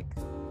 But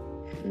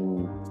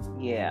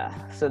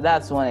so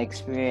that's one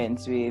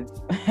experience with,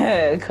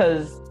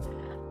 because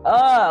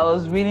I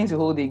was willing to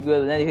hold a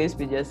girl, and then the Holy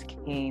Spirit just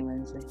came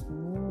and said,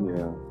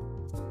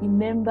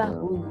 remember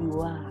who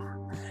you are.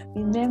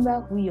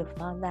 Remember who your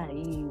father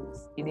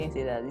is. He didn't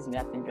say that. This is me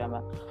acting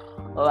drama.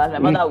 Or as my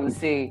mother would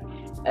say,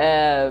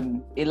 a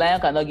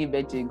lion cannot give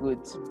birth to a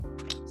goat.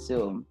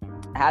 So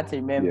I had to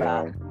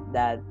remember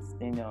that,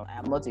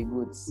 I'm not a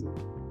goat.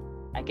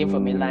 I came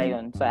from a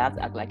lion, so I have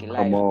to act like a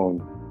lion. Come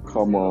on.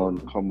 Come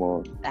on.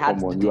 I had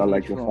to do You are the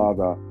like your needful.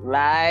 father.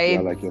 Right? You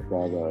are like your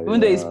father. Even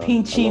though he's Yeah, I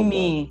pinching love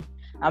me,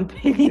 I'm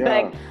feeling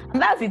that. like,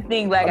 and that's the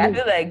thing. Like, I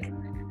feel like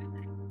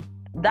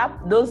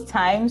those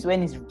times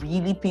when it's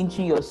really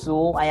pinching your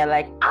soul, and you're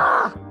like,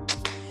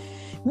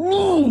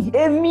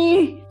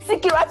 me,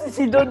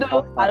 security, don't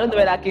know. I don't know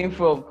where that came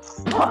from.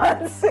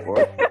 What?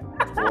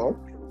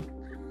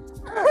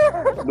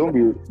 Don't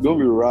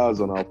be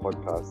roused on our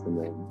podcast,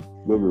 man.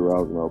 Don't be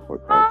roused on our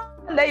podcast.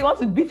 And then you want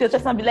to beat your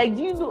chest and be like,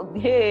 do you know?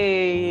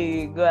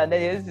 Hey, go, and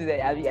then you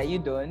say, are you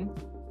done?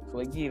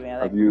 Forgive me.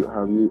 Like, Have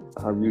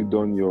you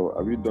done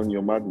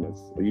your madness?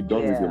 Are you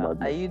done with your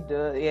madness? Are you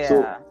done? Yeah.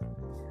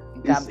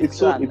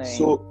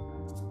 So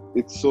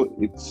it's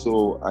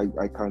so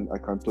I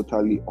can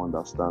totally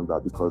understand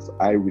that, because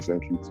I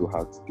recently too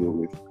had to deal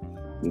with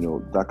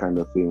that kind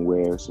of thing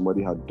where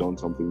somebody had done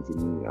something to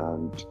me,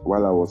 and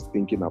while I was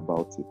thinking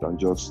about it and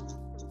just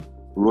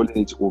rolling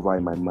it over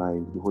in my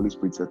mind, the Holy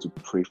Spirit said to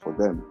pray for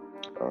them.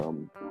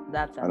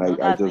 That's and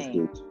I just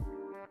thing. did.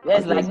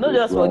 Yes, like not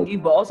just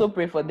forgive, but also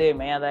pray for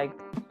them. And like,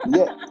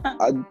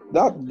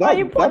 that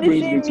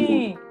brings me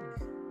to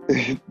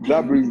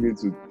that brings me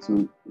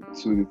to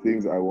the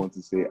things I want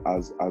to say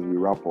as we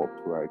wrap up.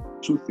 Right,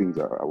 two things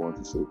I want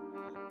to say.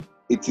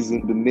 It is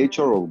in the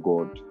nature of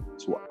God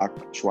to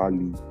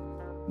actually,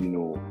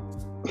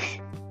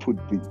 put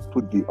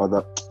the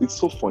other. It's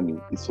so funny,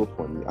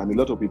 and a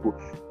lot of people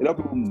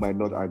might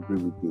not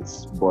agree with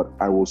this, but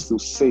I will still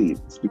say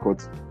it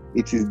because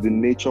it is the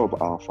nature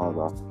of our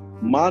Father.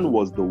 Adam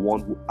was the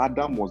one who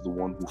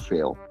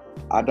fell.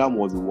 Adam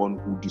was the one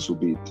who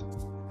disobeyed,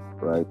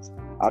 right?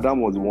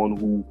 Adam was the one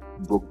who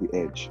broke the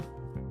edge.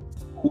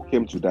 Who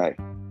came to die?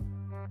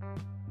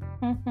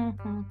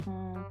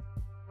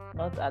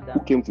 Not Adam. Who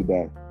came to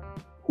die?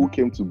 Who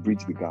came to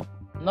bridge the gap?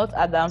 Not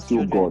Adam's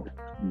Still children.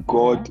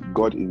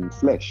 God in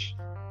flesh.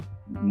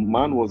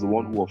 Man was the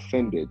one who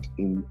offended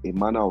in a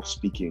manner of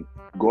speaking.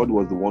 God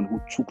was the one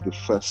who took the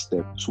first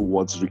step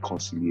towards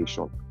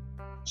reconciliation.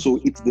 So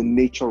it's the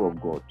nature of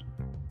God.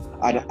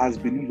 And as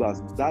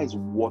believers, that is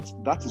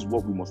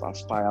what we must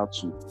aspire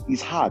to.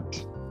 It's hard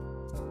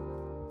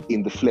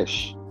in the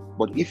flesh,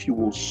 but if you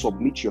will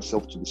submit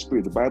yourself to the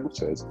Spirit, the Bible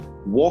says,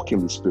 walk in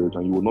the Spirit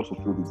and you will not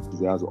fulfill the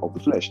desires of the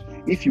flesh.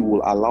 If you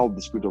will allow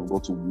the Spirit of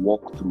God to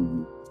walk through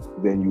you,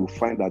 then you will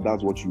find that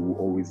that's what you will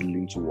always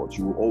lean towards.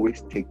 You will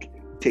always take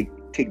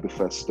the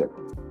first step.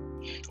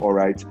 All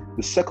right.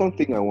 The second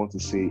thing I want to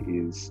say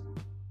is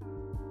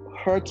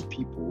hurt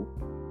people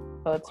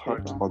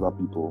hurt other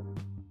people.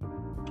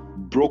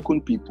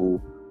 Broken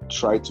people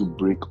try to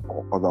break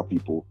other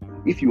people.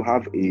 If you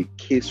have a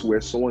case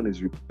where someone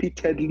is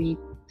repeatedly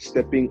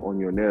stepping on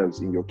your nerves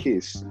in your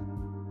case,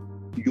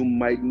 you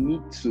might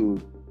need to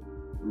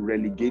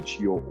relegate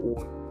your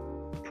own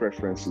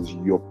preferences,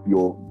 your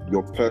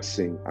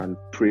person, and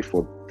pray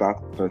for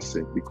that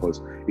person,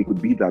 because it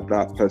could be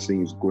that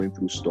person is going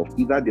through stuff.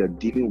 Either they are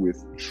dealing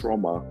with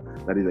trauma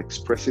that is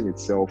expressing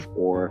itself,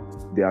 or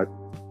they are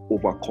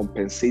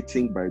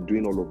overcompensating by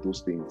doing all of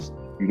those things.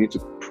 You need to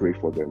pray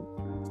for them.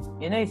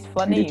 It's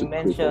funny you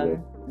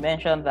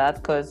mention that,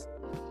 because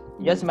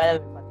you just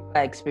reminded me of a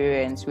particular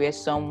experience where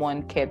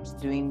someone kept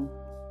doing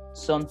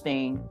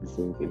something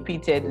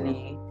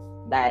repeatedly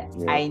that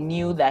I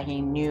knew that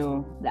he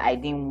knew that I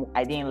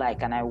didn't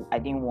like and I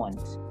didn't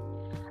want.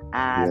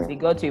 And it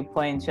got to a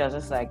point where I was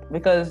just like,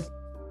 because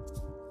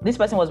this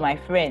person was my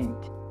friend,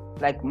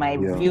 like my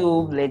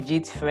real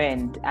legit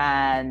friend,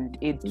 and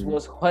it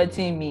was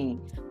hurting me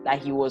that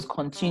he was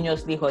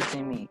continuously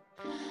hurting me.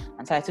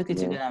 And so I took it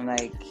to them. I'm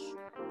like,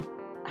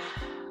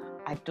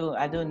 I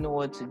don't know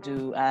what to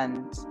do.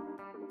 And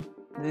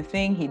the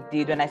thing he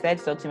did, when I started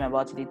to talk to him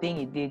about it, the thing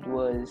he did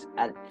was,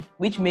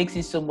 which makes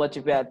it so much,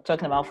 if we are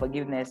talking about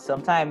forgiveness,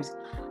 sometimes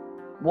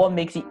what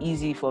makes it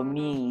easy for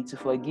me to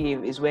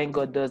forgive is when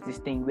God does this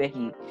thing where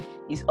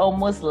it's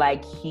almost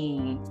like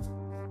he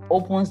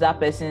opens that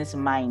person's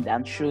mind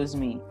and shows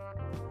me,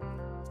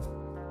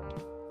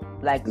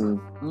 like,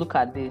 look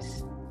at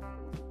this.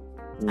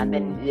 And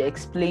then he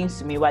explains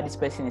to me why this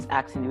person is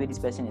acting the way this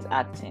person is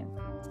acting.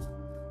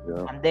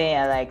 Yeah. And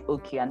then I'm like,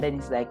 okay. And then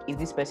it's like, if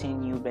this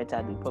person knew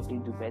better, they'd probably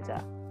do better.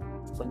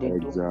 But they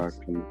don't.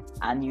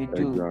 And you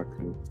do.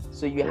 Exactly.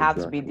 So you have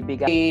to be the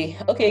bigger.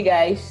 Okay,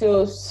 guys.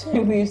 So I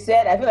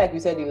feel like we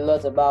said a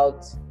lot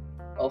about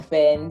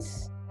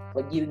offense,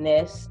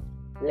 forgiveness,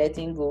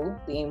 letting go,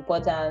 the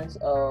importance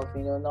of,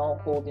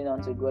 not holding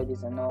on to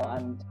grudges and all.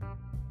 And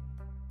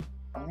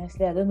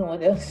honestly, I don't know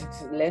what else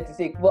left to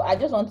say. But I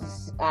just want to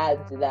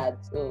add to that.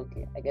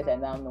 Okay, I guess I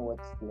now know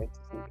what's left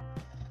to say.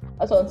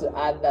 I just want to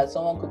add that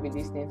someone could be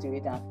listening to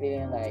it and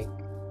feeling like,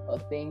 or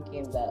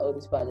thinking that, oh,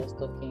 these people are just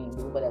talking, the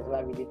people that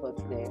never really hurt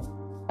them.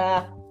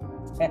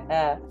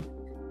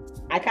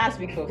 I can't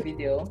speak for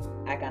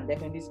Fidel. I can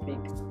definitely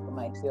speak for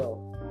myself.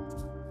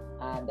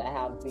 And I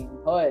have been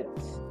hurt,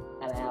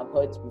 and I have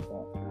hurt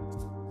people.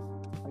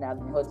 And I've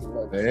been hurt a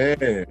lot.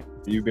 Hey,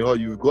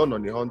 you've gone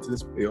on a hunting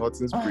spree.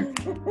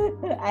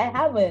 I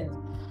haven't.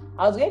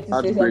 I was going to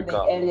say something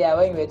earlier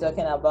when we were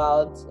talking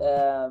about,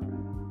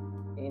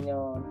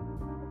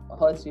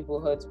 hurts people,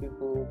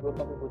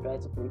 broken people try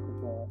to break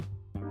people.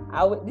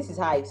 This is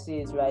how I see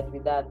it, right,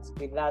 with that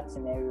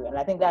scenario. And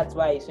I think that's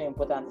why it's so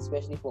important,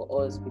 especially for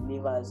us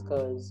believers,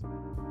 because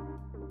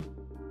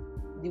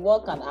the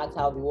world can act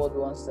how the world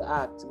wants to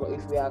act. But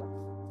if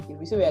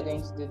we say we are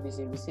going to do this,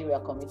 if we say we are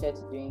committed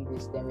to doing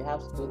this, then we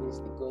have to do this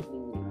the godly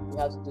way. We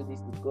have to do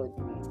this the God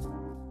way.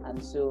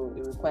 And so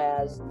it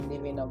requires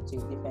living up to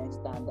a different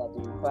standard.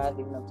 It requires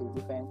living up to a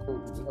different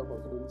code with the help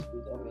of the Holy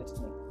Spirit,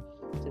 obviously.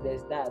 So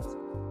there's that.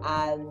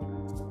 And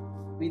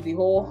with the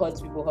whole hurt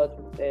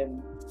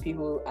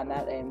people and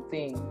that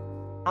thing,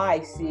 how I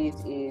see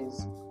it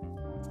is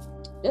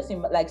just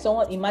imagine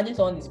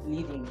someone is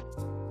bleeding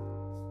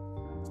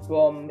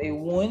from a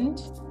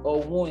wound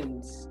or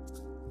wounds.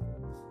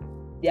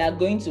 They are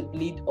going to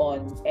bleed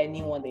on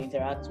anyone they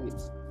interact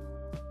with.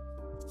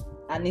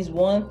 And it's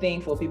one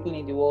thing for people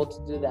in the world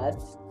to do that.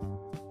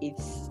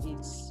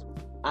 It's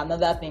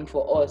another thing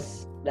for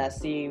us that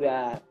say we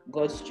are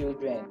God's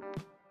children.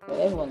 Well,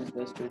 everyone is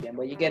God's children,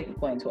 but you get the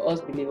point. For us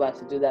believers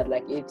to do that,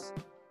 like it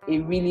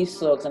really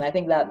sucks. And I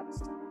think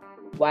that's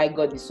why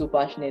God is so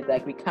passionate.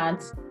 Like we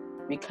can't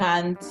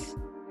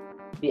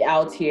be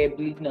out here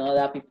bleeding on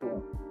other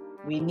people.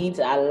 We need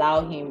to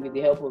allow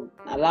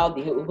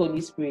the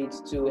Holy Spirit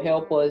to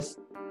help us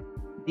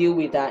deal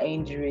with our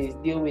injuries,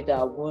 deal with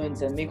our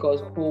wounds, and make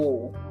us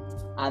whole.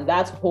 And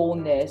that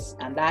wholeness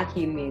and that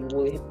healing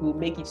will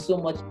make it so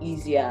much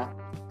easier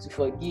to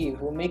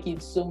forgive, will make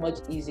it so much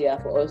easier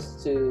for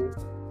us to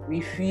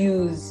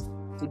refuse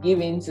to give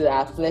in to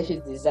our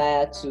fleshly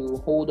desire to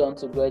hold on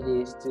to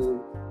grudges,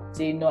 to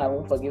say, no, I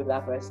won't forgive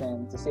that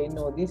person, to say,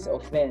 no, this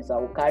offense, I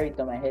will carry it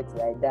on my head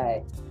till I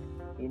die.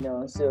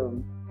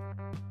 So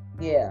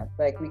yeah,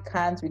 like we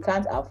can't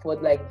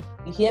afford, like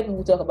you hear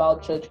people talk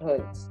about church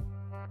hurts,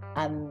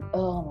 and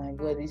oh my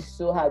God, it's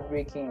so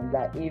heartbreaking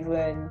that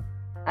and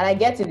I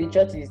get it, the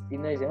church is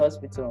a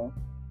hospital,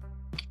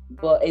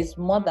 but it's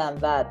more than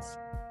that.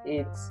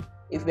 It's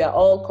if we are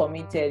all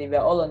committed, if we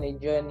are all on a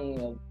journey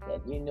of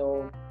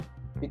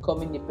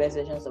becoming the best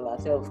versions of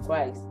ourselves,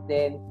 Christ,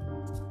 then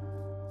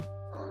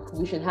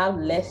we should have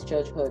less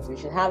church hurts. We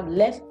should have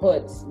less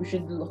hurts. We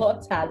should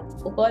hurt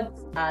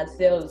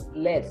ourselves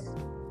less.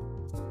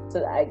 So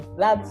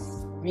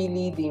that's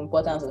really the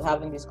importance of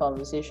having this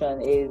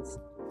conversation. Is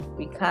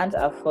we can't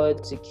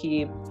afford to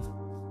keep,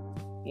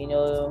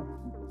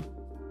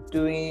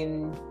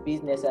 doing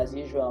business as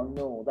usual.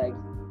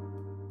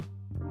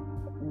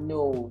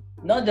 No,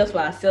 not just for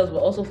ourselves, but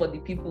also for the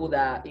people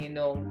that,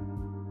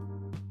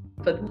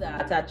 for people that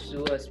are attached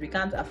to us. We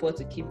can't afford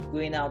to keep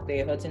going out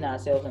there hurting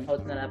ourselves and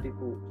hurting other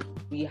people.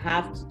 We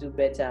have to do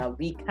better.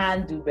 We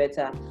can do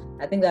better.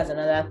 I think that's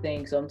another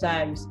thing.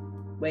 Sometimes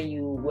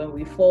when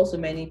we fall so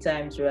many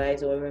times,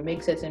 right, or when we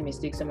make certain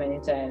mistakes so many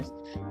times,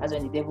 that's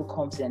when the devil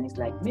comes in and it's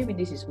like, maybe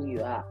this is who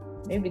you are.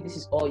 Maybe this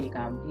is all you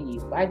can be.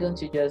 Why don't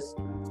you just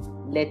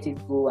let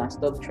it go and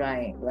stop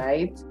trying,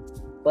 right?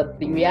 But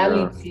the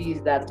reality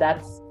is that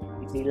is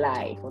a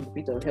lie from the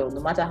pit of hell.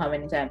 No matter how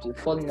many times you've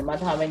fallen, no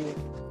matter how many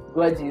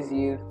grudges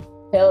you've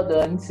held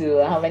on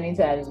to, how many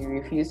times you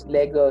refuse to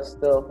let go of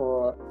stuff,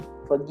 or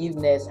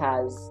forgiveness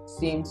has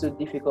seemed so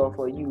difficult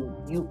for you,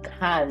 you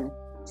can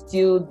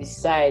still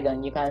decide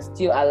and you can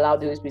still allow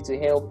the Holy Spirit to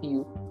help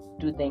you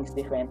do things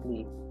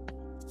differently.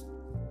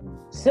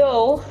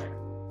 So,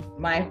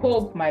 my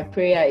hope, my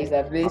prayer is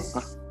that this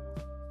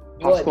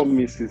Pastor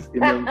Mrs.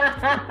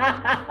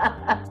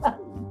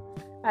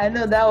 I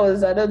know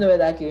I don't know where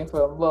that came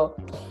from, but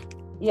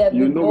yeah,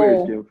 you know where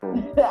it came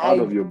from. Out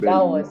of your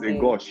belly. It's a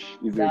gosh.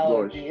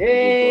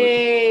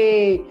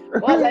 Hey,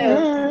 what's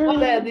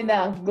that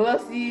dinner?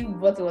 Glossy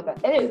bottle water.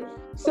 Anyway,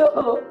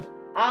 so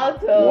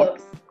out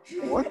of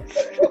what?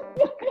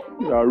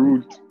 You are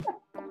rude.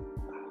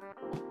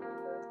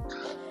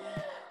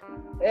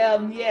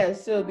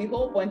 So the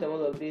whole point of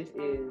all of this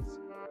is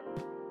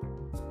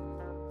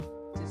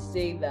to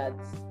say that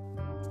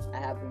I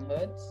have been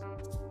hurt.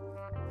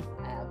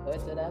 I have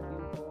hurt other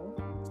people,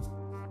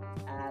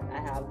 and I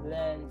have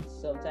learned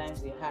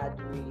sometimes the hard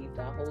way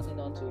that holding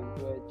on to a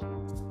grudge.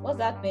 What's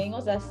that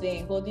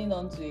saying? Holding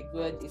on to a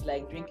grudge is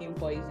like drinking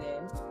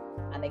poison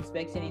and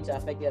expecting it to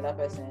affect the other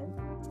person.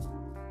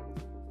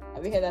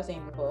 Have you heard that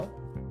saying before?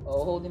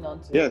 Or holding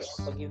on to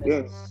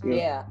forgiveness? Yes.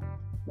 Yeah.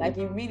 Like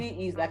it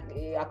really is like,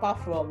 apart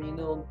from,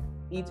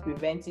 it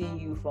preventing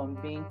you from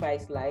being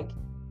Christ-like,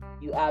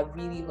 you are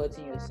really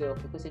hurting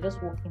yourself because you're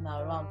just walking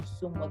around with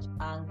so much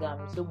anger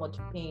and so much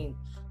pain.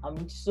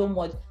 So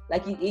much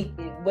like when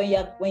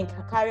you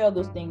carry all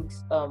those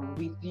things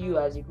with you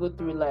as you go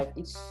through life,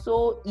 it's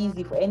so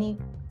easy for any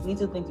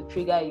little thing to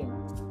trigger you.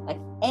 Like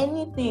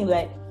anything,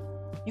 like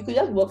you could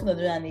just walk in the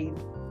road and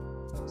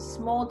a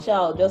small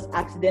child just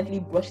accidentally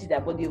brushes their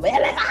body over.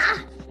 You're like,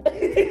 ah!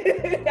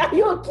 Are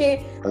you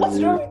okay? What's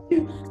wrong with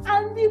you?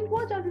 And the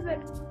poor child is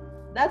like,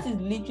 that is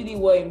literally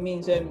what it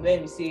means when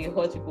we say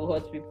hurt people, or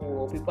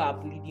people are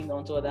bleeding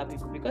onto other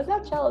people, because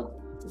that child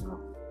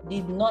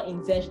did not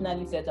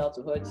intentionally set out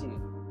to hurt you.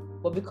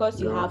 But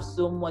because you have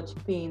so much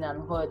pain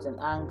and hurt and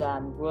anger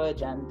and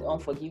grudge and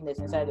unforgiveness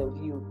inside of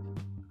you,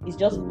 it's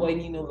just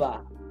boiling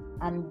over.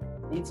 and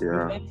it's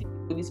preventing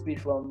the Holy Spirit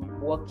from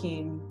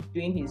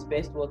doing his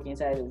best work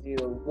inside of you,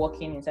 or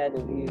working inside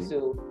of you.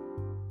 So,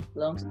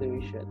 long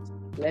story short,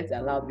 let's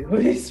allow the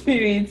Holy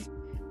Spirit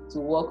to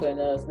work on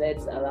us.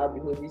 Let's allow the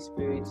Holy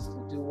Spirit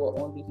to do what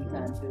only he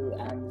can do,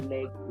 and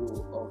let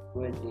go of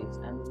grudges,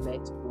 and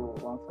let go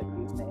of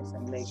unforgiveness,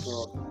 and let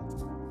go of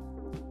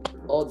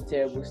all the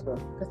terrible stuff.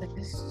 Because like,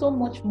 there's so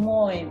much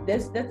more.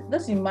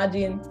 Just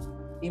imagine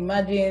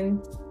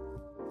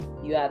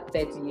you are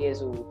 30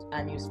 years old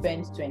and you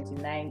spent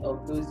 29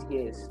 of those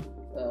years.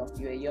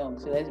 You were young,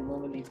 so let's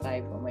remove only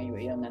 5 from when you were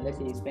young, and let's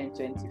say you spent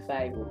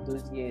 25 of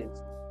those years.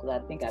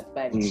 Because I think at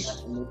 5 you start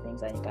to know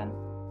things and you can,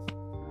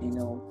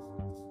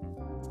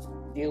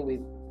 deal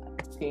with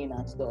pain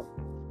and stuff.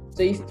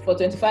 So for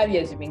 25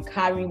 years you've been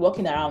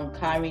walking around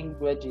carrying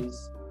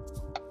grudges,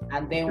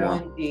 and then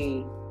one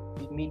day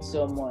you meet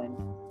someone,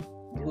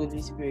 the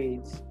Holy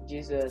Spirit,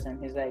 Jesus,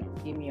 and he's like,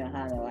 give me your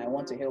hand, or I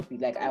want to help you.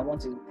 Like, I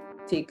want to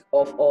take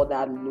off all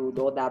that load,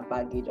 all that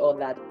baggage, all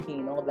that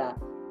pain, all that.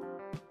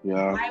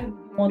 Why would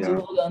you want to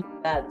hold on to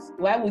that?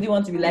 Why would you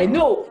want to be like,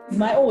 no, it's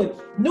my own?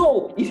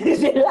 No, it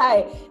is a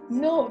lie.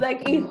 No,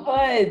 like, it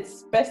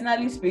hurts,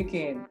 personally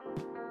speaking.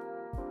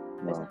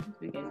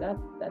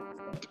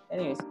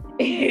 Anyways,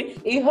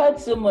 it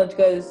hurts so much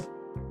because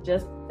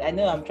I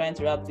know I'm trying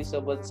to wrap this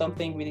up, but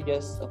something really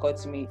just occurred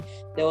to me.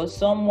 There was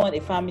a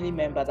family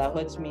member that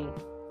hurt me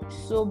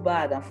so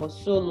bad and for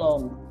so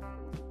long.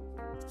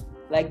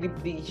 Like the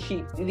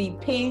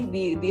pain,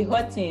 the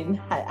hurting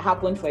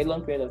happened for a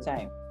long period of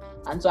time,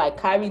 and so I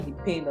carried the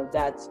pain of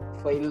that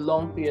for a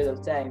long period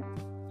of time.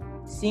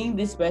 Seeing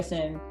this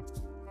person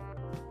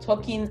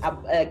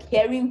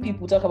hearing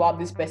people talk about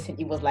this person,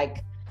 it was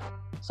like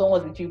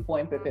someone was literally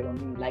pouring pepper on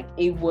me. Like,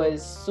 it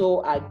was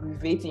so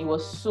aggravating. It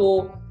was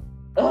so,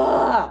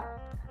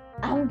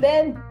 and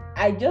then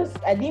I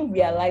didn't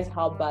realize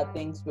how bad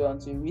things were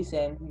until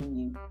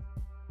recently.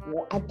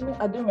 I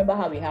don't remember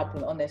how it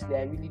happened. Honestly,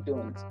 I really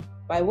don't.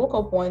 But I woke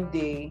up one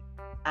day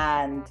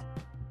and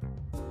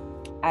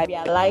I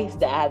realized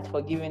that I had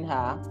forgiven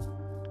her,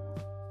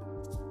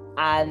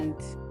 and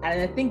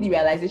I think the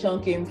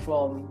realization came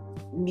from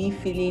me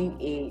feeling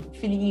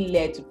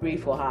led to pray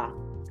for her.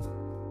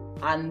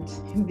 And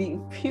the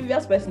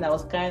previous person that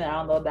was carrying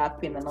around all that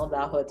pain and all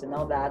that hurt and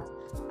all that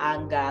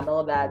anger and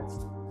all that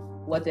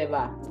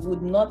whatever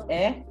would not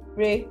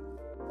pray.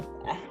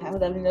 I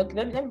would have been okay,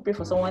 let me pray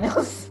for someone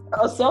else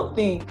or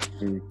something.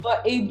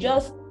 But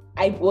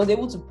I was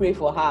able to pray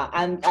for her,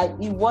 and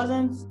it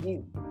wasn't,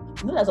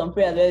 not that some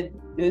prayers where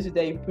they used to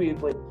tell you pray,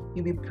 but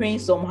you'll be praying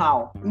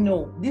somehow.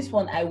 No, this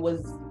one I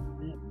was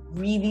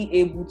really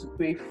able to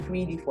pray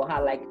freely for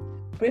her,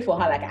 pray for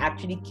her like I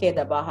actually cared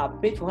about her,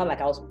 pray for her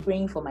like I was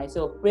praying for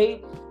myself,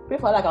 pray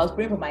for her like I was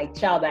praying for my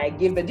child that I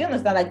gave birth. Do you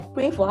understand? Like,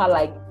 praying for her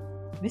like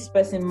this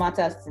person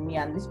matters to me,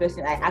 and this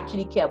person, I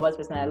actually care about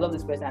this person, I love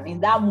this person. And in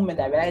that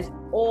moment I realized,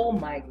 oh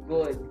my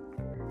God,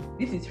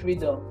 this is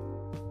freedom.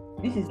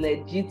 This is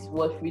legit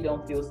what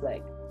freedom feels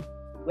like.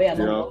 Where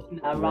you're not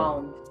walking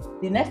around.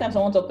 The next time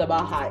someone talked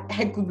about her,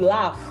 I could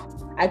laugh,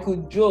 I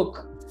could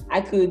joke,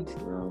 like,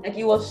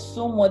 it was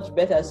so much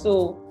better.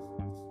 So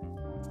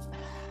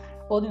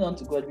holding on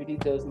to God really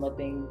does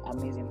nothing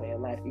amazing for your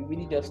life. It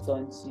really just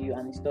stunts you,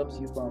 and it stops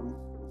you from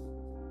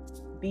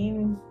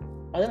being,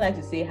 I don't like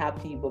to say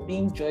happy, but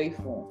being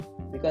joyful.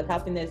 Because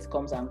happiness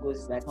comes and goes,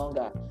 it's like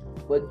hunger.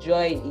 But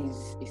joy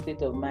is a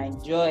state of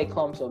mind. Joy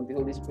comes from the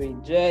Holy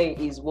Spirit. Joy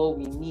is what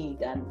we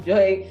need, and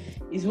joy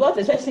is what,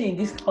 especially in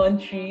this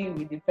country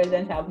with the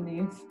present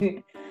happenings,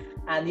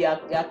 and you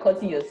are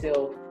cutting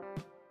yourself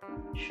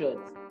short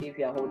if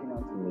you are holding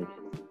on to it.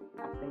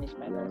 I finished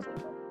my last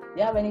segment. Do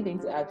you have anything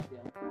to add to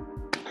that?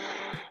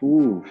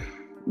 Ooh,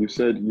 you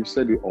said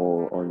it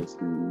all.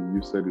 Honestly,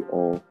 you said it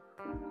all.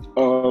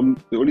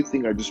 The only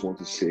thing I just want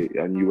to say,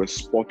 and you were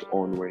spot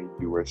on when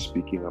you were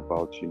speaking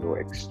about,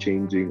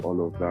 exchanging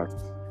all of that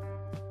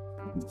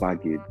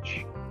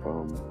baggage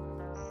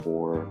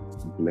for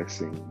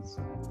blessings.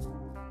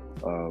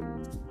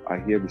 I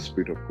hear the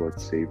Spirit of God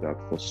say that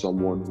for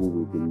someone who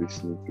will be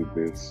listening to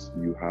this,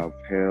 you have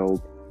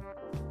held.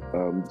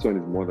 This one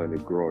is more than a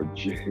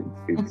grudge.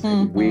 It's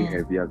way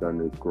heavier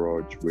than a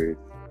grudge with,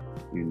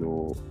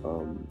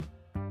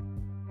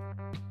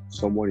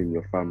 someone in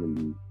your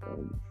family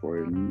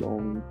for a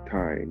long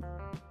time,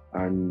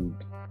 and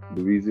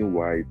the reason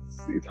why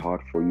it's hard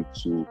for you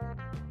to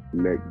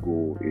let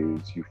go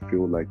is you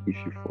feel like if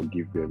you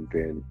forgive them,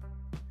 then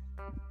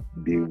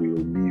they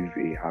will live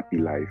a happy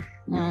life.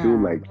 You feel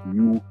like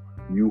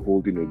you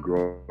holding a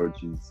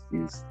grudge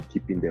is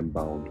keeping them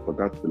bound, but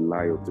that's the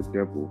lie of the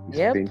devil. He's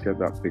painted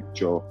that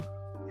picture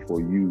for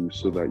you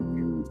so that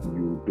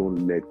you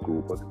don't let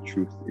go, but the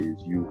truth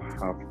is you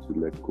have to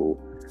let go.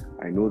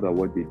 I know that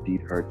what they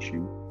did hurt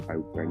you. I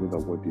know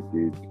that what they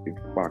did, in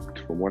fact,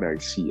 from what I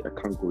see, I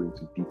can't go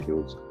into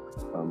details,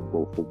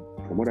 but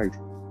from what I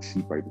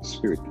see by the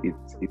Spirit,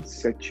 it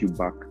sets you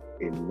back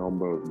a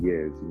number of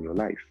years in your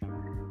life.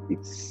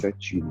 It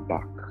sets you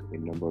back a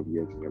number of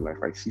years in your life.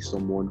 I see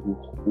someone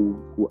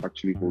who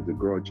actually holds a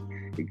grudge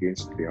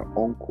against their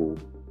uncle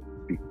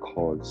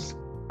because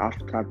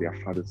after their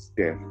father's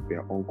death,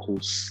 their uncle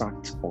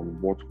sat on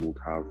what would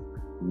have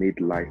made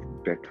life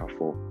better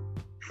for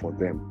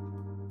them.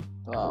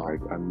 Wow.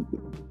 Right? And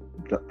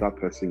that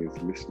person is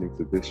listening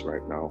to this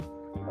right now.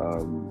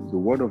 The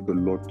word of the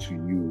Lord to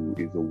you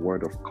is a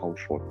word of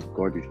comfort.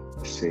 God is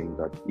saying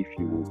that if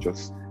you will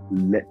just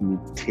let me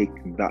take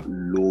that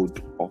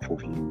load off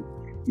of you,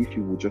 if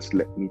you will just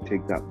let me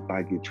take that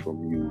baggage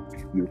from you,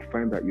 you'll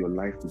find that your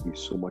life will be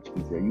so much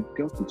easier. You've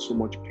dealt with so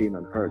much pain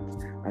and hurt,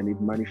 and it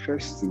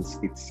manifests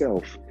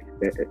itself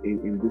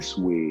in this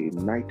way.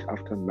 Night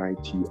after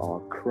night, you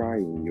are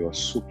crying, you are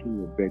soaking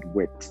your bed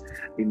wet.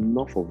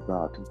 Enough of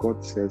that.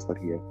 God says that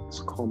He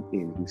has come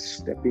in, He's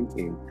stepping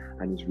in,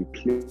 and He's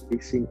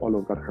replacing all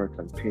of that hurt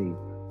and pain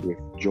with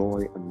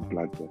joy and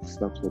gladness.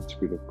 That's what the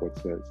Spirit of God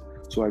says.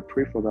 So I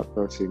pray for that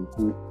person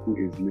who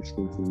is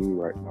listening to me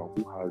right now,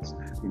 who has,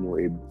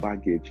 a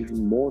baggage,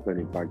 even more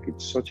than a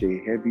baggage, such a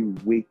heavy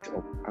weight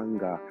of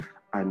anger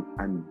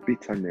and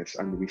bitterness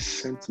and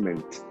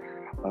resentment.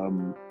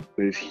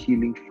 There is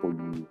healing for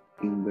you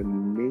in the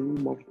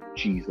name of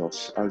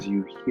Jesus. As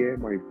you hear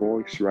my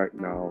voice right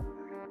now,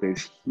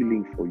 there's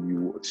healing for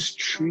you.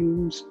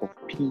 Streams of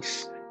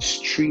peace,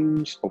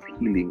 streams of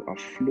healing are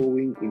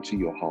flowing into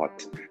your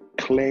heart,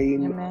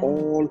 clearing Amen.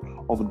 all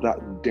of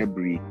that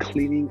debris,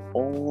 cleaning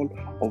all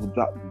of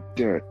that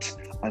dirt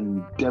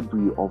and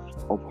debris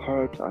of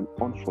hurt and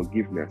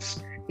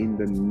unforgiveness in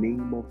the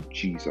name of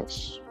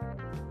Jesus.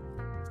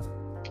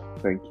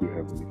 Thank you,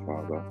 Heavenly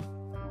Father.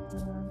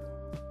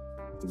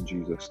 In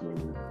Jesus' name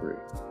we pray.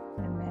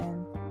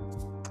 Amen.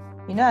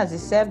 As you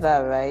said that,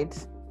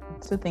 right?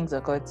 Two things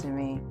occurred to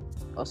me,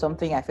 or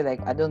something I feel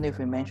like, I don't know if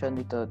we mentioned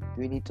it or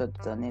really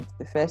touched on it.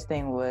 The first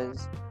thing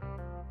was,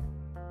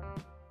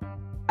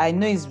 I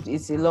know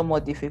it's a lot more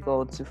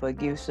difficult to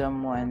forgive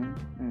someone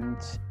and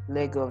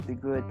let go of the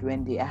grudge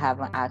when they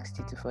haven't asked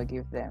you to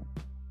forgive them.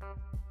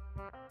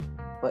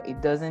 But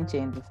it doesn't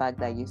change the fact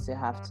that you still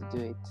have to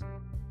do it.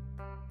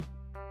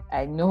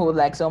 I know,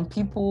 like, some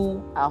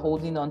people are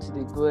holding on to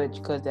the grudge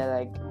because they're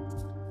like,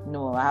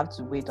 no, I have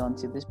to wait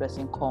until this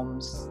person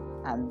comes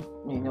and,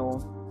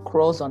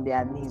 crawls on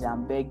their knees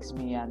and begs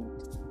me, and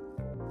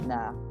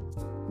nah.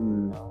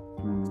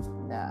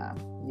 Nah.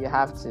 You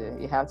have to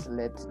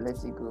let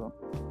it go.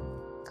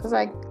 Because,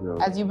 like,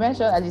 as you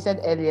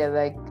said earlier,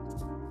 like,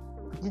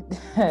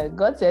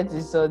 God sent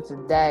His Son to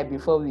die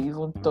before we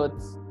even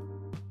thought.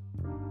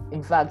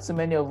 In fact, so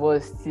many of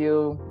us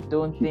still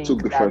don't think He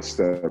took the first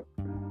step.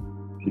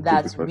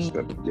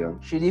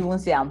 Should even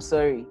say I'm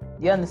sorry.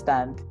 Do you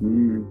understand?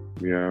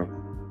 Yeah.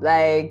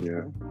 Like,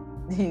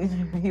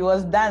 he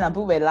was done and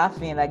people were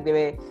laughing, like they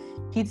were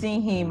hitting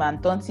him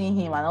and taunting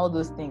him and all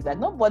those things. Like,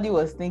 nobody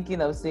was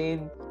thinking of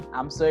saying,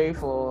 I'm sorry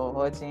for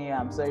hurting you,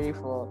 I'm sorry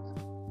for...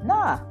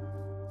 Nah.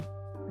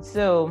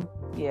 So,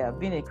 yeah,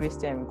 being a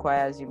Christian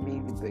requires you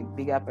being a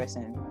bigger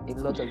person a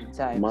lot of the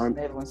times,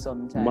 even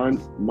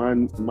sometimes.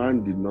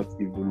 Man did not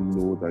even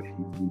know that he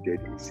needed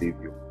a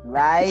savior.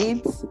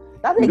 Right?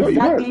 That's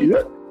exactly...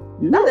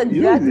 It's a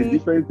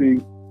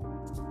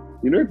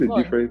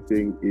different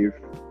thing.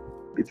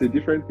 It's a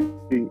different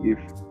thing if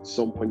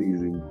someone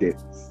is in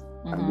debt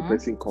and the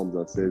person comes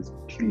and says,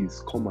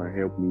 please come and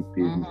help me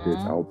pay this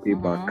debt. I'll pay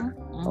back.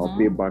 I'll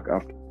pay back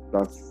after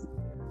that.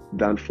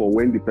 Than for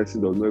when the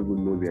person does not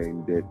even know they're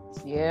in debt.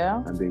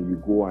 Yeah. And then you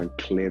go and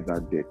clear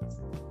that debt.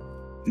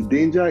 The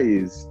danger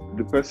is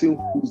the person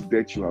whose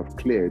debt you have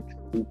cleared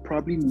will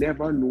probably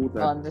never know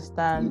that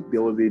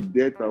there was a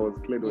debt that was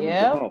cleared on his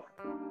behalf.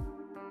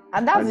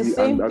 And that's the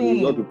same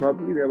thing. And will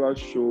probably never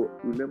show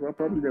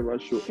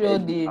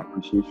any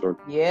appreciation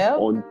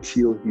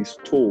until he's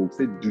told.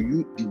 Say, do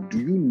you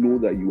know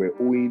that you were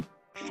owing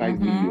 5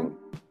 million?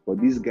 But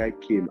this guy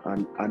came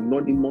and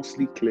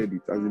anonymously cleared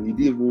it, as in he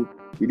didn't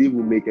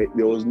even make it.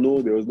 There was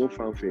no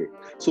fanfare.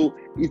 So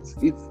it's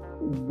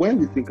when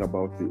we think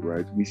about it,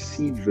 right? We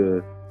see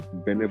the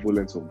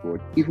benevolence of God.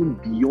 Even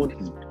beyond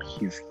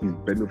his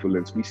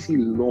benevolence, we see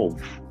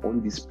love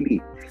on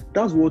display.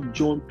 That's what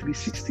John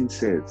 3:16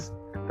 says.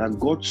 That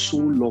God so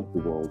loved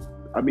the world.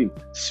 I mean,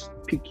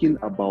 speaking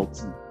about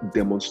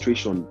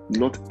demonstration,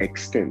 not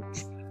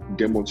extent.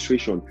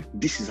 Demonstration.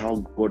 This is how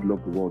God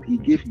loved the world. He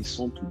gave His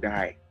Son to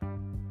die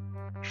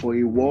for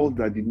a world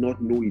that did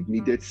not know it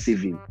needed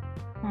saving.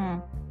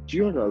 Do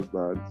you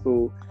understand?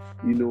 So,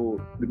 the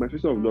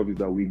manifestation of love is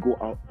that we go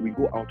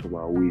out of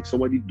our way.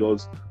 Somebody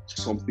does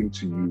something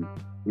to you.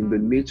 In the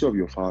nature of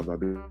your Father,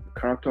 the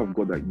character of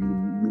God that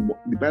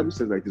the Bible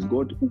says that it is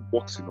God who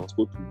works in us,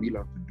 both to will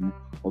and to do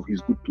of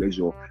His good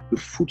pleasure. The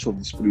fruits of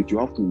the Spirit, you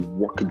have to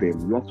work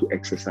them, you have to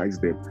exercise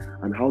them.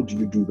 And how do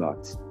you do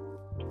that?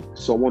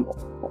 Someone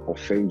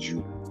offends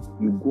you,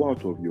 you go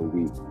out of your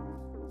way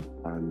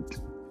and,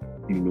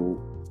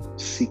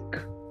 seek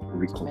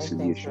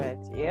reconciliation. Right.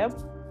 Yep.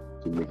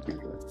 To make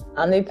things right.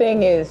 And the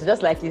thing is,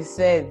 just like you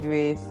said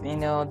with,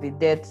 the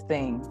debt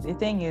thing, the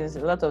thing is,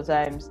 a lot of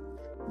times,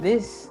 the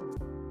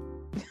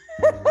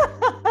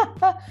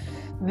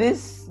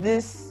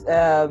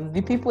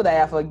people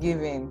that are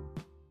forgiving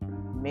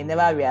may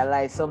never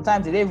realize.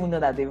 Sometimes they don't even know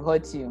that they've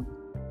hurt you.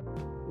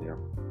 Yeah.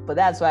 But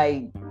that's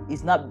why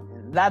it's not.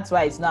 That's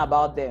why it's not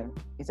about them.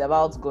 It's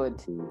about God,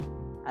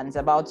 Mm. and it's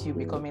about you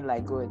becoming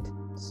like God.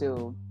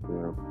 So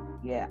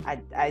Yeah.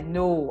 I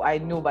know,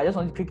 but I just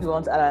want to quickly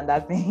want to add on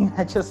that thing.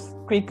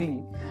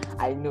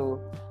 I know.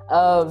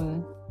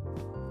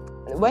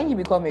 When you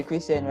become a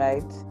Christian,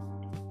 right?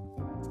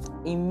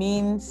 It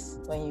means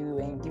when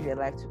you give your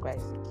life to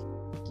Christ,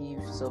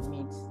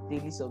 submit,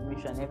 daily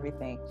submission,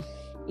 everything.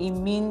 It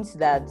means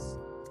that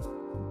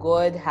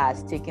God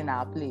has taken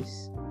our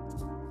place.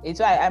 It's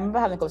why I remember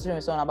having a conversation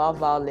with someone about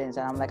violence,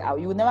 and I'm like,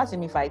 you will never see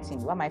me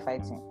fighting. Why am I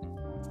fighting?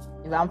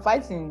 If I'm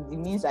fighting, it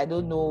means I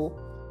don't know.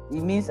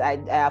 It means I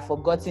have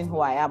forgotten who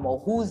I am or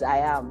whose I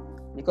am,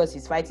 because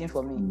he's fighting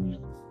for me. Mm.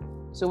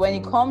 So when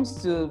it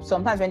comes to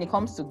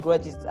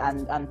grudges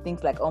and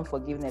things like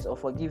unforgiveness or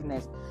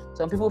forgiveness,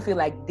 some people feel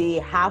like they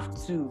have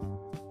to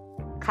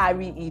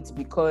carry it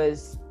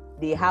because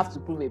they have to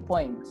prove a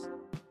point.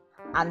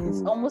 And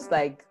it's almost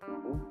like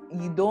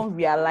you don't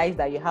realize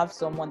that you have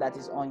someone that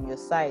is on your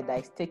side, that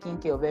is taking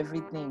care of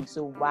everything.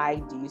 So why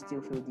do you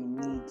still feel the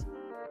need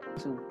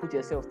to put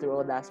yourself through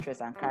all that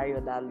stress and carry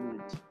all that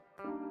load?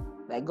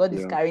 Like God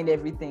is carrying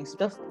everything, so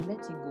just let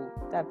it go.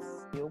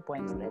 That's the whole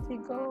point. Let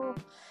it go.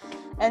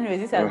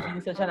 Anyways, this has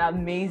been such an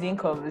amazing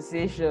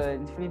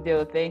conversation.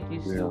 Fidel, thank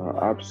you so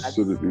much.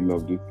 Absolutely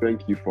loved it.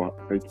 Thank you for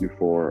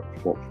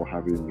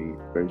having me.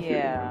 Thank you.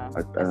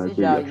 As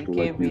usual,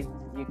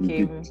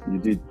 you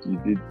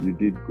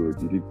did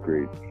good. You did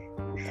great.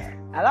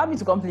 Allow me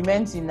to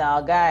compliment you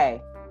now,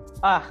 guy.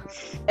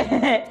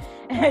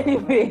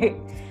 Anyway,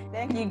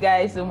 thank you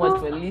guys so much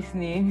for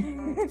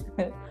listening.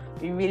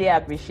 We really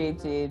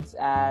appreciate it,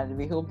 and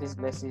we hope this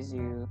blesses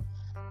you.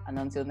 And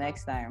until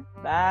next time,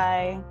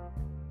 bye.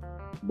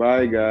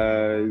 Bye,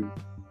 guys.